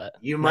week, but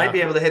you might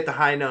be able to hit the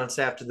high notes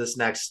after this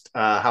next.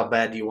 How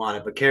bad do you want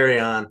it? But carry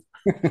on.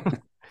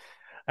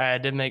 All right,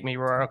 it did make me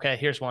roar. Okay,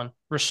 here's one.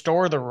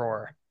 Restore the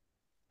roar.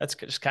 That's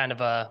just kind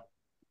of a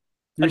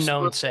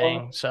known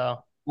saying.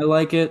 So I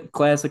like it.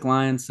 Classic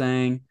Lion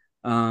saying.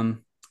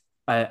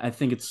 I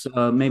think it's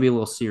maybe a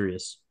little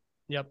serious.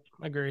 Yep,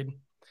 agreed.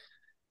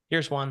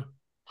 Here's one.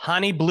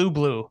 Honey Blue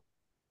Blue.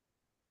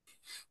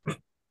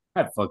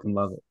 I fucking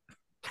love it.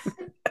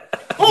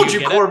 Told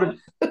you, Corbin.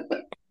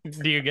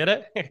 Do you get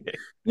it?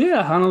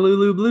 Yeah,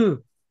 Honolulu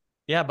Blue.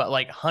 Yeah, but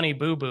like Honey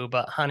Boo Boo,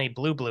 but Honey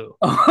Blue Blue.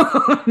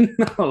 Oh,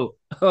 no.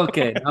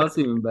 Okay, now it's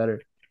even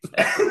better.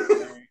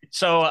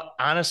 So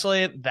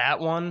honestly, that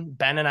one,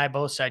 Ben and I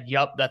both said,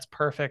 yup, that's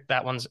perfect.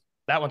 That one's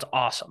that one's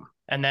awesome.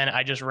 And then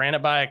I just ran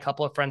it by a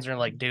couple of friends and they're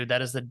like, dude,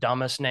 that is the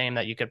dumbest name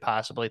that you could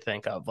possibly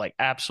think of. Like,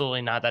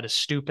 absolutely not. That is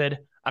stupid.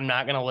 I'm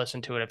not going to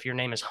listen to it if your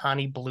name is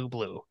Honey Blue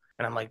Blue.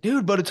 And I'm like,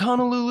 dude, but it's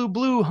Honolulu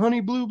Blue,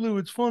 Honey Blue Blue.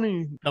 It's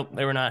funny. Nope,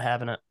 they were not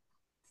having it.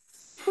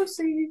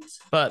 Pussies.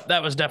 But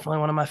that was definitely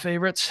one of my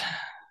favorites.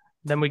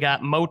 Then we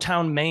got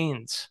Motown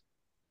Mains.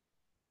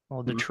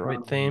 Little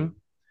Detroit theme.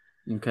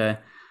 Okay.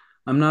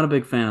 I'm not a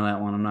big fan of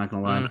that one. I'm not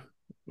going to lie.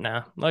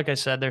 Nah, like I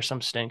said, there's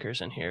some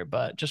stinkers in here,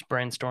 but just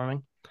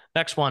brainstorming.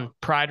 Next one,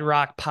 Pride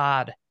Rock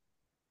Pod.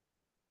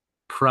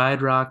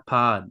 Pride Rock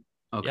Pod.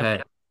 Okay.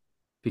 Yep.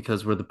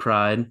 Because we're the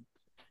Pride.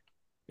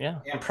 Yeah.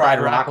 And Pride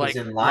Rock was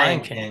in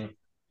Lion King.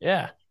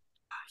 Yeah.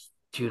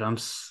 Dude,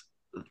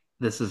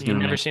 this is You've going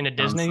to never seen a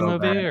Disney movie?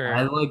 bad. Or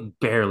I like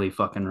barely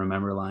fucking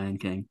remember Lion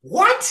King.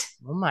 What?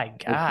 Oh my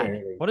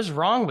God. What is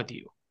wrong with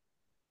you?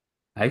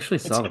 I actually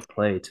saw the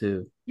play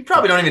too. You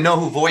probably don't even know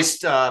who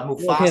voiced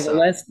Mufasa.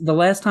 Okay, the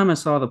last time I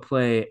saw the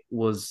play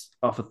was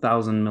off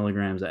 1,000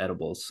 milligrams of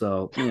edibles.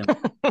 So, you know,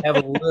 have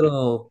a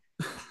little.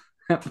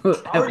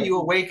 How are you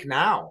awake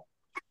now?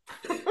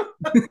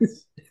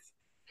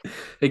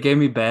 It gave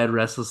me bad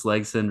restless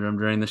leg syndrome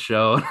during the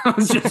show. And I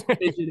was just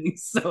fidgeting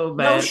so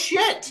bad. No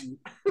shit.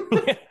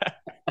 It's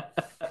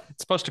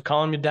supposed to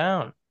calm you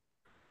down.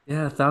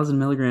 Yeah, 1,000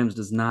 milligrams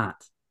does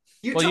not.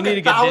 You took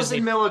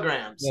 1,000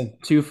 milligrams. Yeah,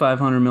 2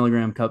 500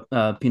 milligram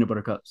peanut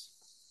butter cups.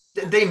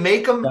 They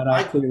make them.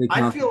 I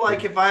feel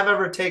like if I've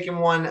ever taken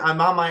one, I'm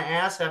on my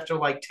ass after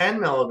like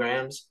 10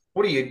 milligrams.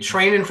 What are you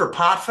training for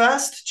Pot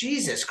Fest?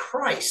 Jesus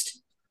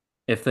Christ!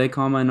 If they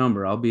call my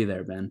number, I'll be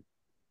there, Ben.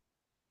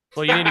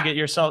 Well, you need to get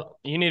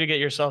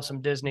yourself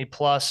some Disney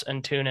Plus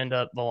and tune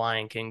into The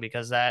Lion King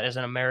because that is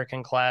an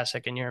American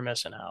classic and you're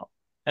missing out.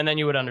 And then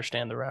you would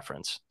understand the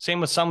reference. Same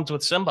with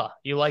Simba.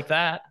 You like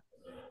that?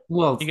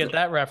 Well, you get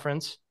that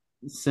reference.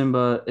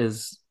 Simba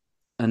is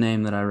a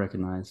name that I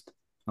recognized.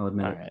 I'll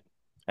admit it. All right.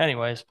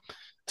 Anyways,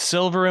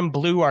 Silver and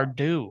Blue are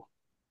due.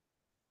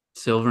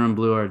 Silver and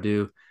Blue are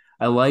due.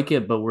 I like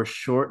it, but we're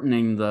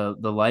shortening the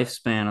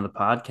lifespan of the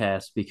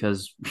podcast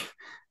because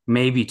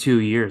maybe 2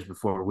 years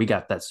before we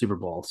got that Super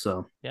Bowl.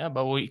 So yeah,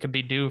 but we could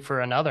be due for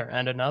another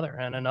and another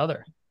and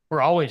another.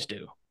 We're always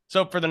due.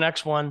 So for the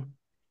next one,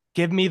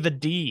 give me the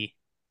D.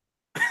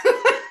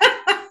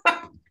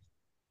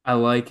 I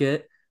like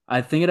it.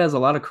 I think it has a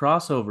lot of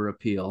crossover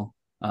appeal.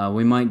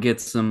 We might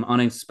get some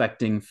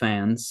unexpected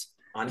fans.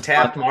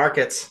 Untapped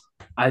markets.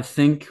 I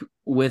think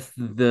with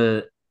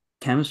the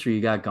chemistry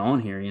you got going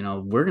here, you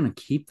know, we're going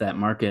to keep that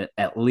market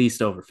at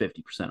least over 50%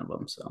 of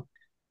them. So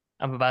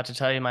I'm about to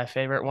tell you my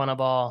favorite one of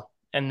all.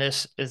 And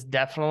this is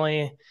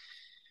definitely,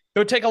 it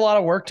would take a lot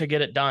of work to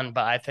get it done,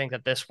 but I think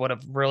that this would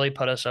have really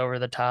put us over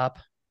the top.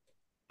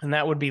 And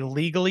that would be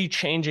legally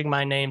changing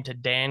my name to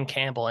Dan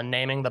Campbell and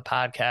naming the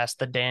podcast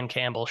The Dan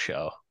Campbell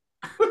Show.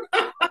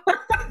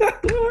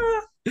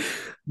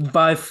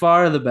 By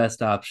far the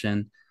best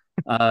option.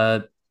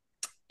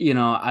 You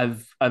know,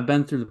 I've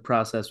been through the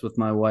process with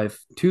my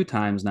wife 2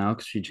 times now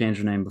because she changed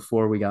her name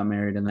before we got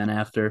married and then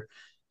after.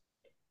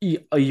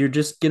 You're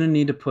just going to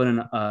need to put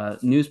a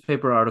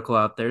newspaper article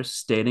out there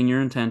stating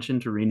your intention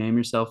to rename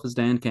yourself as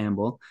Dan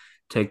Campbell.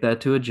 Take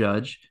that to a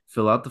judge,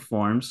 fill out the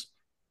forms.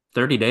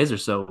 30 days or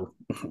so,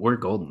 we're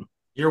golden.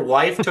 Your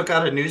wife took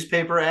out a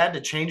newspaper ad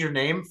to change your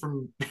name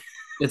from...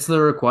 It's the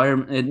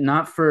requirement.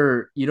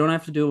 You don't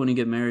have to do it when you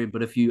get married,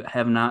 but if you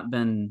have not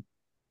been,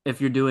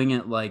 if you're doing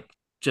it like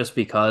just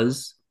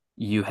because,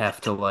 you have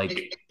to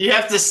like... You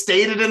have to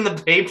state it in the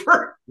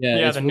paper?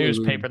 Yeah, the really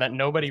newspaper weird. That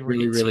nobody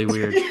reads. Really,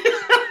 really weird.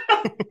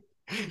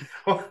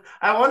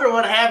 I wonder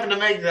what happened to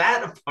make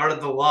that a part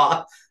of the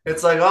law.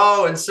 It's like,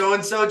 oh, and so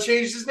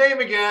changed his name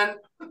again.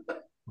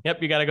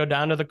 Yep, you got to go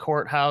down to the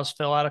courthouse,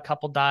 fill out a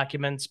couple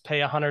documents, pay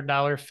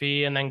 $100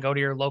 fee, and then go to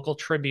your local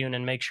Tribune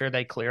and make sure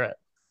they clear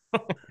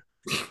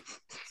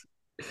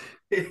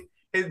it.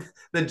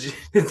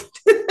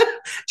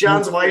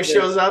 John's wife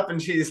shows up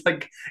and she's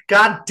like,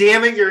 God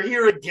damn it, you're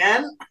here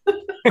again?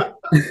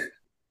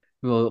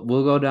 We'll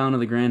go down to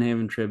the Grand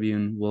Haven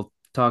Tribune. We'll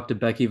talk to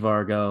Becky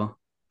Vargo.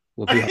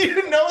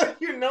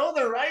 You know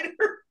the writer?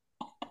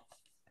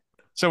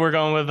 So we're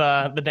going with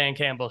the Dan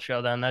Campbell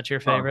Show then. That's your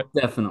favorite? Oh,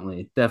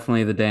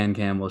 definitely the Dan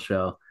Campbell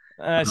Show.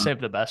 I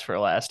saved the best for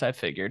last, I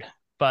figured.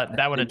 But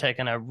that would have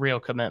taken a real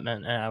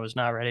commitment, and I was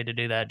not ready to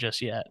do that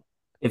just yet.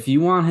 If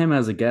you want him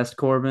as a guest,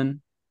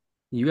 Corbin,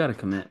 you got to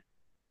commit.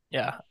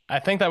 Yeah, I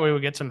think that we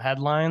would get some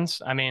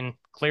headlines. I mean,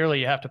 clearly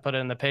you have to put it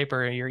in the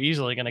paper. You're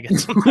easily going to get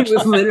some headlines. You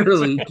would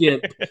literally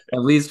get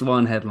at least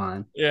one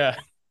headline. Yeah.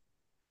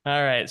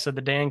 All right, so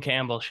the Dan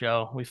Campbell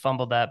Show. We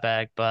fumbled that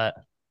bag, but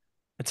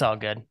it's all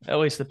good. At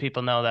least the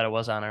people know that it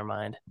was on our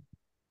mind.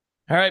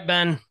 All right,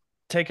 Ben,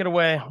 take it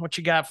away. What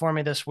you got for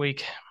me this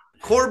week?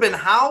 Corbin,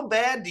 how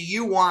bad do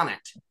you want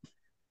it?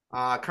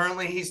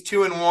 Currently, he's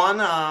 2-1.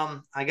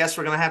 I guess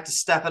we're going to have to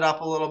step it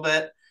up a little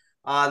bit.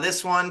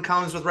 This one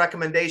comes with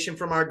recommendation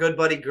from our good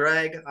buddy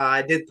Greg.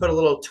 I did put a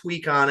little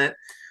tweak on it,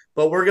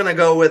 but we're going to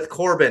go with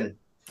Corbin.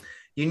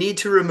 You need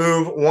to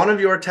remove one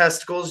of your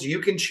testicles. You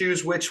can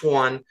choose which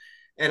one.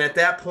 And at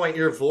that point,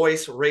 your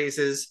voice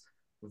raises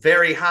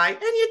very high.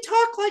 And you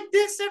talk like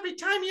this every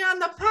time you're on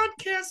the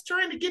podcast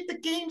trying to get the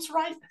games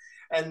right.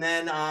 And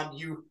then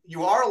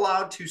you are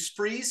allowed to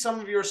freeze some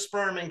of your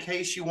sperm in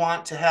case you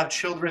want to have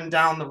children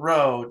down the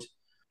road.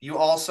 You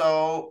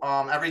also,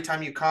 every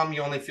time you come,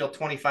 you only feel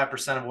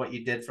 25% of what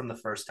you did from the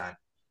first time.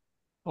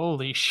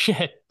 Holy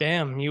shit.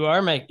 Damn,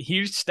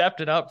 you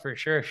stepped it up for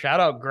sure. Shout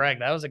out Greg.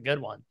 That was a good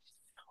one.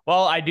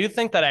 Well, I do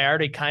think that I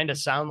already kind of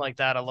sound like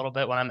that a little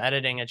bit when I'm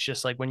editing. It's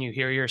just like when you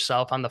hear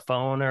yourself on the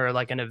phone or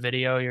like in a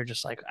video, you're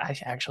just like, I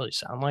actually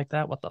sound like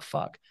that. What the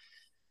fuck?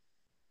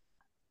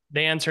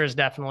 The answer is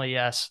definitely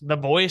yes. The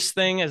voice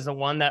thing is the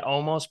one that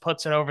almost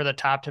puts it over the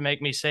top to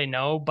make me say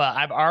no. But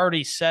I've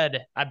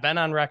been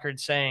on record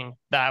saying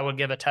that I would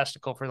give a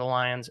testicle for the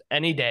Lions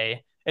any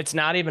day. It's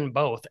not even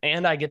both.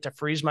 And I get to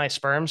freeze my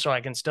sperm so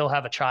I can still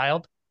have a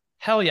child.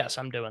 Hell yes,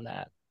 I'm doing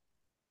that.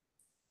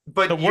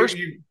 But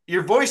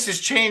your voice has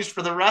changed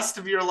for the rest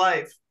of your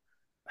life.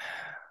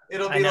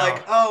 It'll be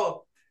like,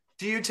 oh,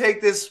 do you take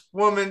this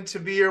woman to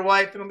be your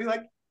wife? And it'll be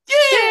like,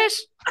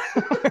 yes.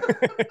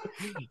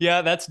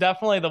 Yeah, that's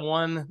definitely the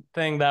one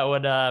thing that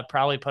would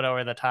probably put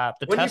over the top.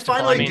 When you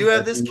finally do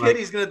have this kid,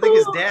 he's going to think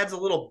his dad's a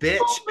little bitch.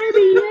 Oh,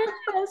 baby,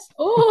 yes.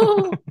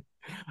 Oh.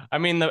 I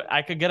mean,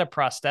 I could get a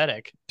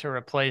prosthetic to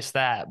replace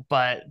that,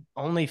 but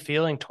only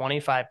feeling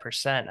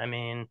 25%. I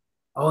mean,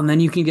 oh, and then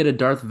you can get a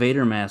Darth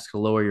Vader mask to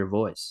lower your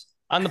voice.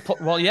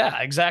 Well,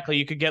 yeah, exactly.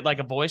 You could get like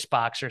a voice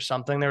box or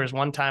something. There was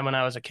one time when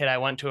I was a kid, I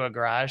went to a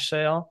garage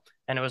sale,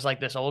 and it was like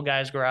this old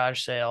guy's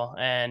garage sale,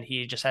 and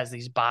he just has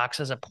these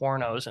boxes of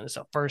pornos, and it's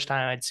the first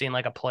time I'd seen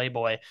like a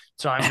Playboy.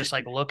 So I'm just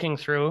like looking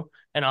through,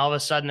 and all of a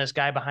sudden this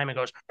guy behind me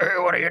goes, "Hey,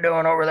 what are you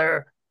doing over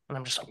there?" And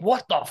I'm just like,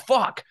 "What the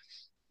fuck?"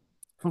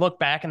 Look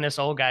back, and this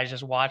old guy's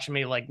just watching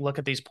me like look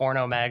at these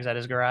porno mags at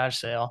his garage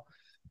sale.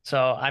 So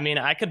I mean,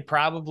 I could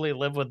probably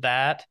live with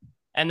that.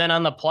 And then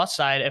on the plus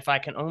side, if I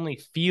can only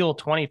feel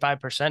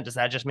 25%, does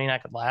that just mean I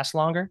could last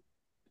longer?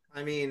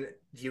 I mean,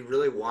 do you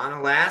really want to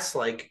last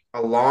like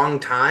a long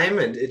time?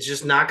 And it's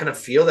just not going to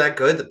feel that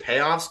good. The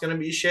payoff's going to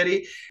be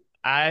shitty.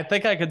 I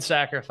think I could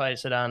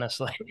sacrifice it,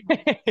 honestly.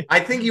 I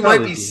think you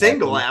might be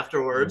single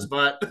afterwards,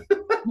 but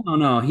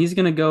no, he's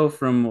going to go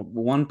from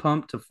 1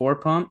 pump to 4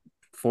 pump,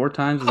 4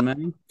 times as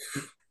many.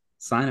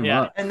 Sign him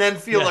up. And then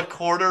feel a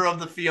quarter of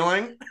the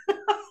feeling.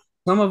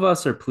 Some of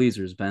us are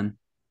pleasers, Ben.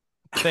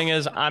 Thing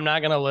is, I'm not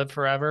going to live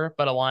forever,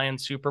 but a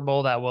Lions Super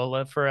Bowl that will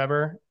live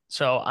forever.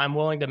 So I'm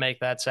willing to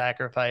make that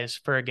sacrifice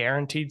for a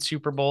guaranteed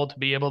Super Bowl to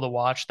be able to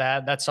watch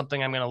that. That's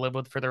something I'm going to live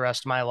with for the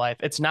rest of my life.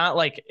 It's not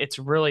like it's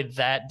really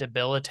that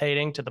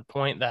debilitating to the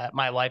point that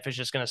my life is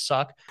just going to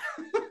suck.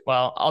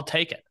 Well, I'll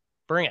take it.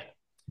 Bring it.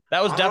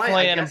 That was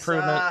definitely an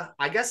improvement.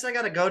 I guess I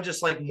got to go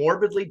just like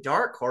morbidly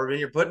dark, Corbin.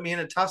 You're putting me in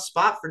a tough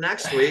spot for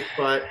next week,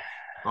 but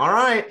all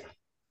right.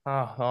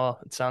 Oh, well,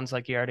 it sounds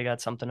like you already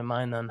got something in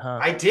mind then, huh?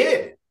 I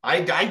did. I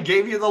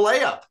gave you the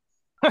layup.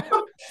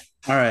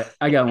 All right,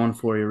 I got one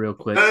for you real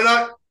quick.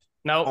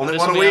 No, only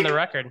this will be on the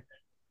record.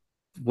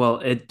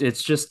 Well,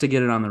 it's just to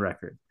get it on the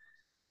record.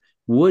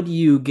 Would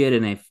you get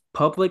in a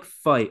public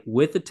fight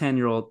with a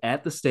 10-year-old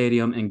at the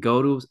stadium and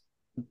go to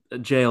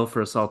jail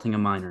for assaulting a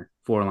minor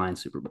for a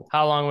Lions Super Bowl?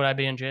 How long would I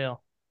be in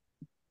jail?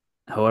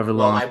 However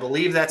long. Well, I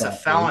believe that's a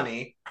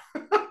felony.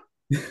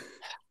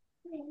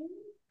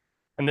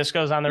 And this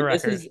goes on the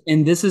record.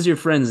 This is your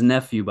friend's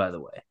nephew, by the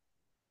way.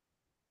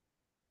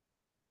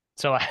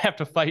 So I have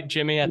to fight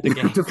Jimmy at the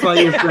game. To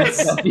fight your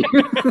friend's nephew.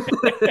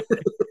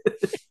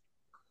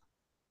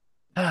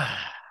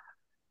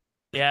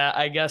 Yeah,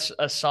 I guess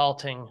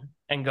assaulting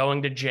and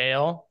going to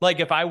jail. Like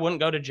if I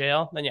wouldn't go to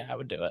jail, then yeah, I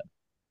would do it.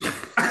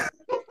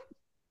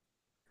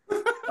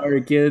 All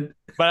right, kid.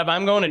 But if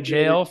I'm going to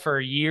jail for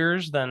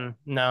years, then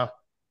no.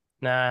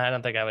 Nah, I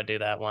don't think I would do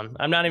that one.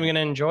 I'm not even going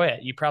to enjoy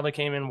it. You probably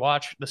came and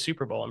watched the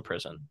Super Bowl in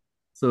prison.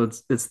 So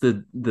it's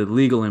the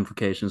legal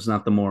implications,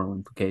 not the moral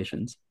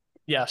implications.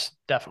 Yes,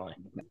 definitely.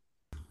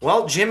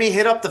 Well, Jimmy,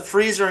 hit up the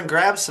freezer and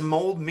grab some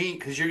mold meat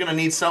because you're going to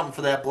need something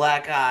for that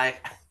black eye.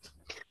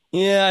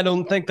 Yeah, I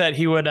don't think that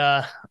he would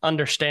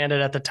understand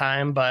it at the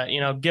time, but,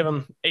 give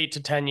him 8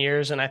 to 10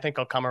 years, and I think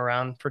he'll come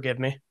around. Forgive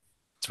me.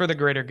 It's for the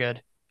greater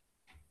good.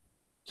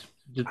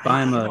 Just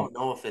buy him I don't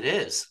know if it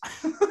is.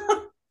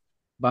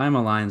 Buy him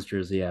a Lions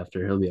jersey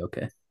after. He'll be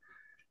okay.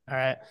 All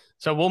right.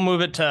 So we'll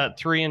move it to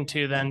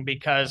 3-2 then,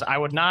 because I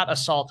would not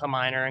assault a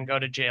minor and go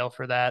to jail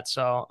for that.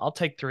 So I'll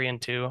take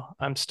 3-2.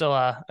 I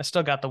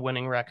still got the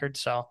winning record,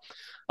 so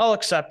I'll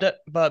accept it.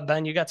 But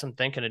Ben, you got some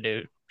thinking to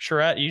do.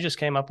 Charette, you just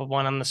came up with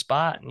one on the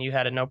spot and you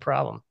had it no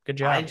problem. Good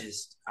job.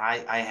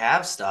 I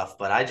have stuff,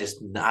 but I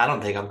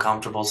don't think I'm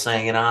comfortable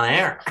saying it on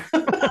air.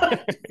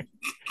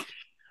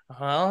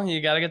 Well,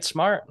 you got to get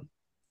smart.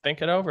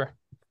 Think it over.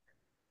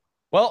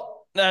 Well,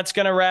 that's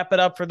going to wrap it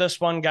up for this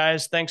one,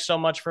 guys. Thanks so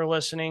much for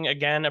listening.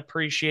 Again,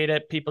 appreciate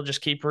it. People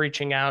just keep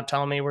reaching out,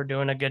 telling me we're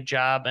doing a good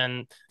job,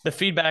 and the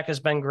feedback has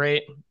been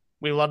great.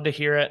 We love to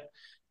hear it.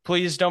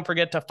 Please don't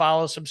forget to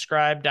follow,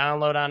 subscribe,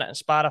 download on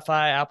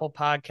Spotify, Apple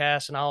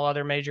Podcasts, and all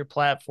other major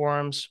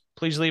platforms.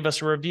 Please leave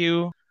us a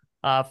review.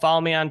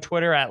 Follow me on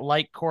Twitter at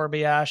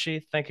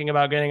Kobayashi. Thinking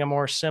about getting a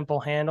more simple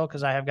handle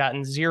because I have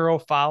gotten 0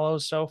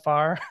 follows so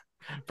far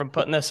from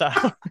putting this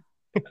out.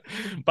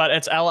 But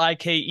it's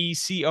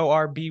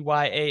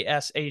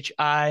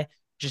LikeCorbayashi.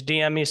 Just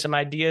DM me some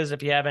ideas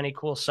if you have any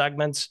cool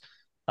segments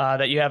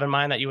that you have in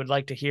mind that you would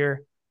like to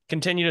hear.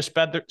 Continue to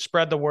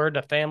spread the word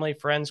to family,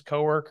 friends,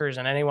 coworkers,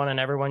 and anyone and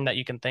everyone that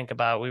you can think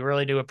about. We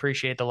really do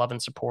appreciate the love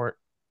and support.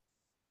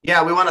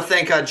 Yeah, we want to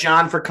thank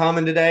John for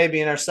coming today,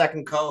 being our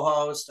second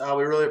co-host.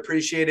 We really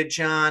appreciate it,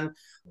 John.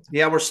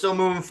 Yeah, we're still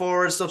moving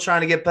forward, still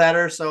trying to get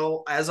better.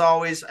 So as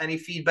always, any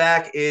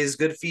feedback is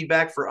good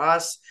feedback for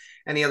us.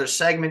 Any other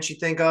segments you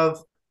think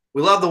of?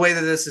 We love the way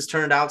that this has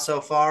turned out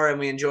so far, and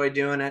we enjoy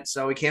doing it.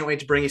 So we can't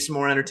wait to bring you some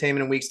more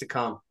entertainment in weeks to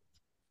come.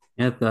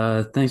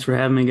 Yep. Thanks for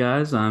having me,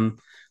 guys. I'm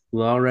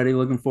already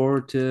looking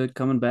forward to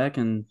coming back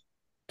and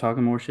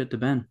talking more shit to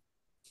Ben.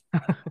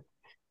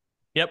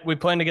 Yep, we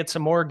plan to get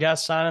some more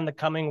guests on in the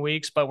coming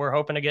weeks, but we're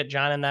hoping to get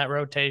John in that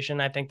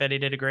rotation. I think that he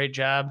did a great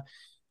job.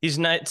 It's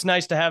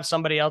nice to have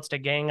somebody else to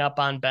gang up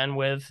on Ben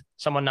with,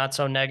 someone not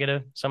so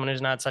negative, someone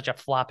who's not such a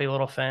floppy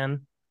little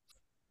fan.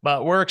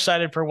 But we're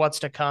excited for what's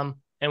to come.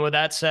 And with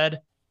that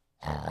said,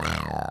 good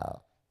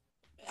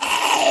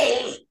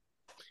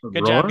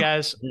job,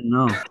 guys. I didn't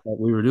know that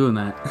we were doing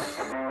that.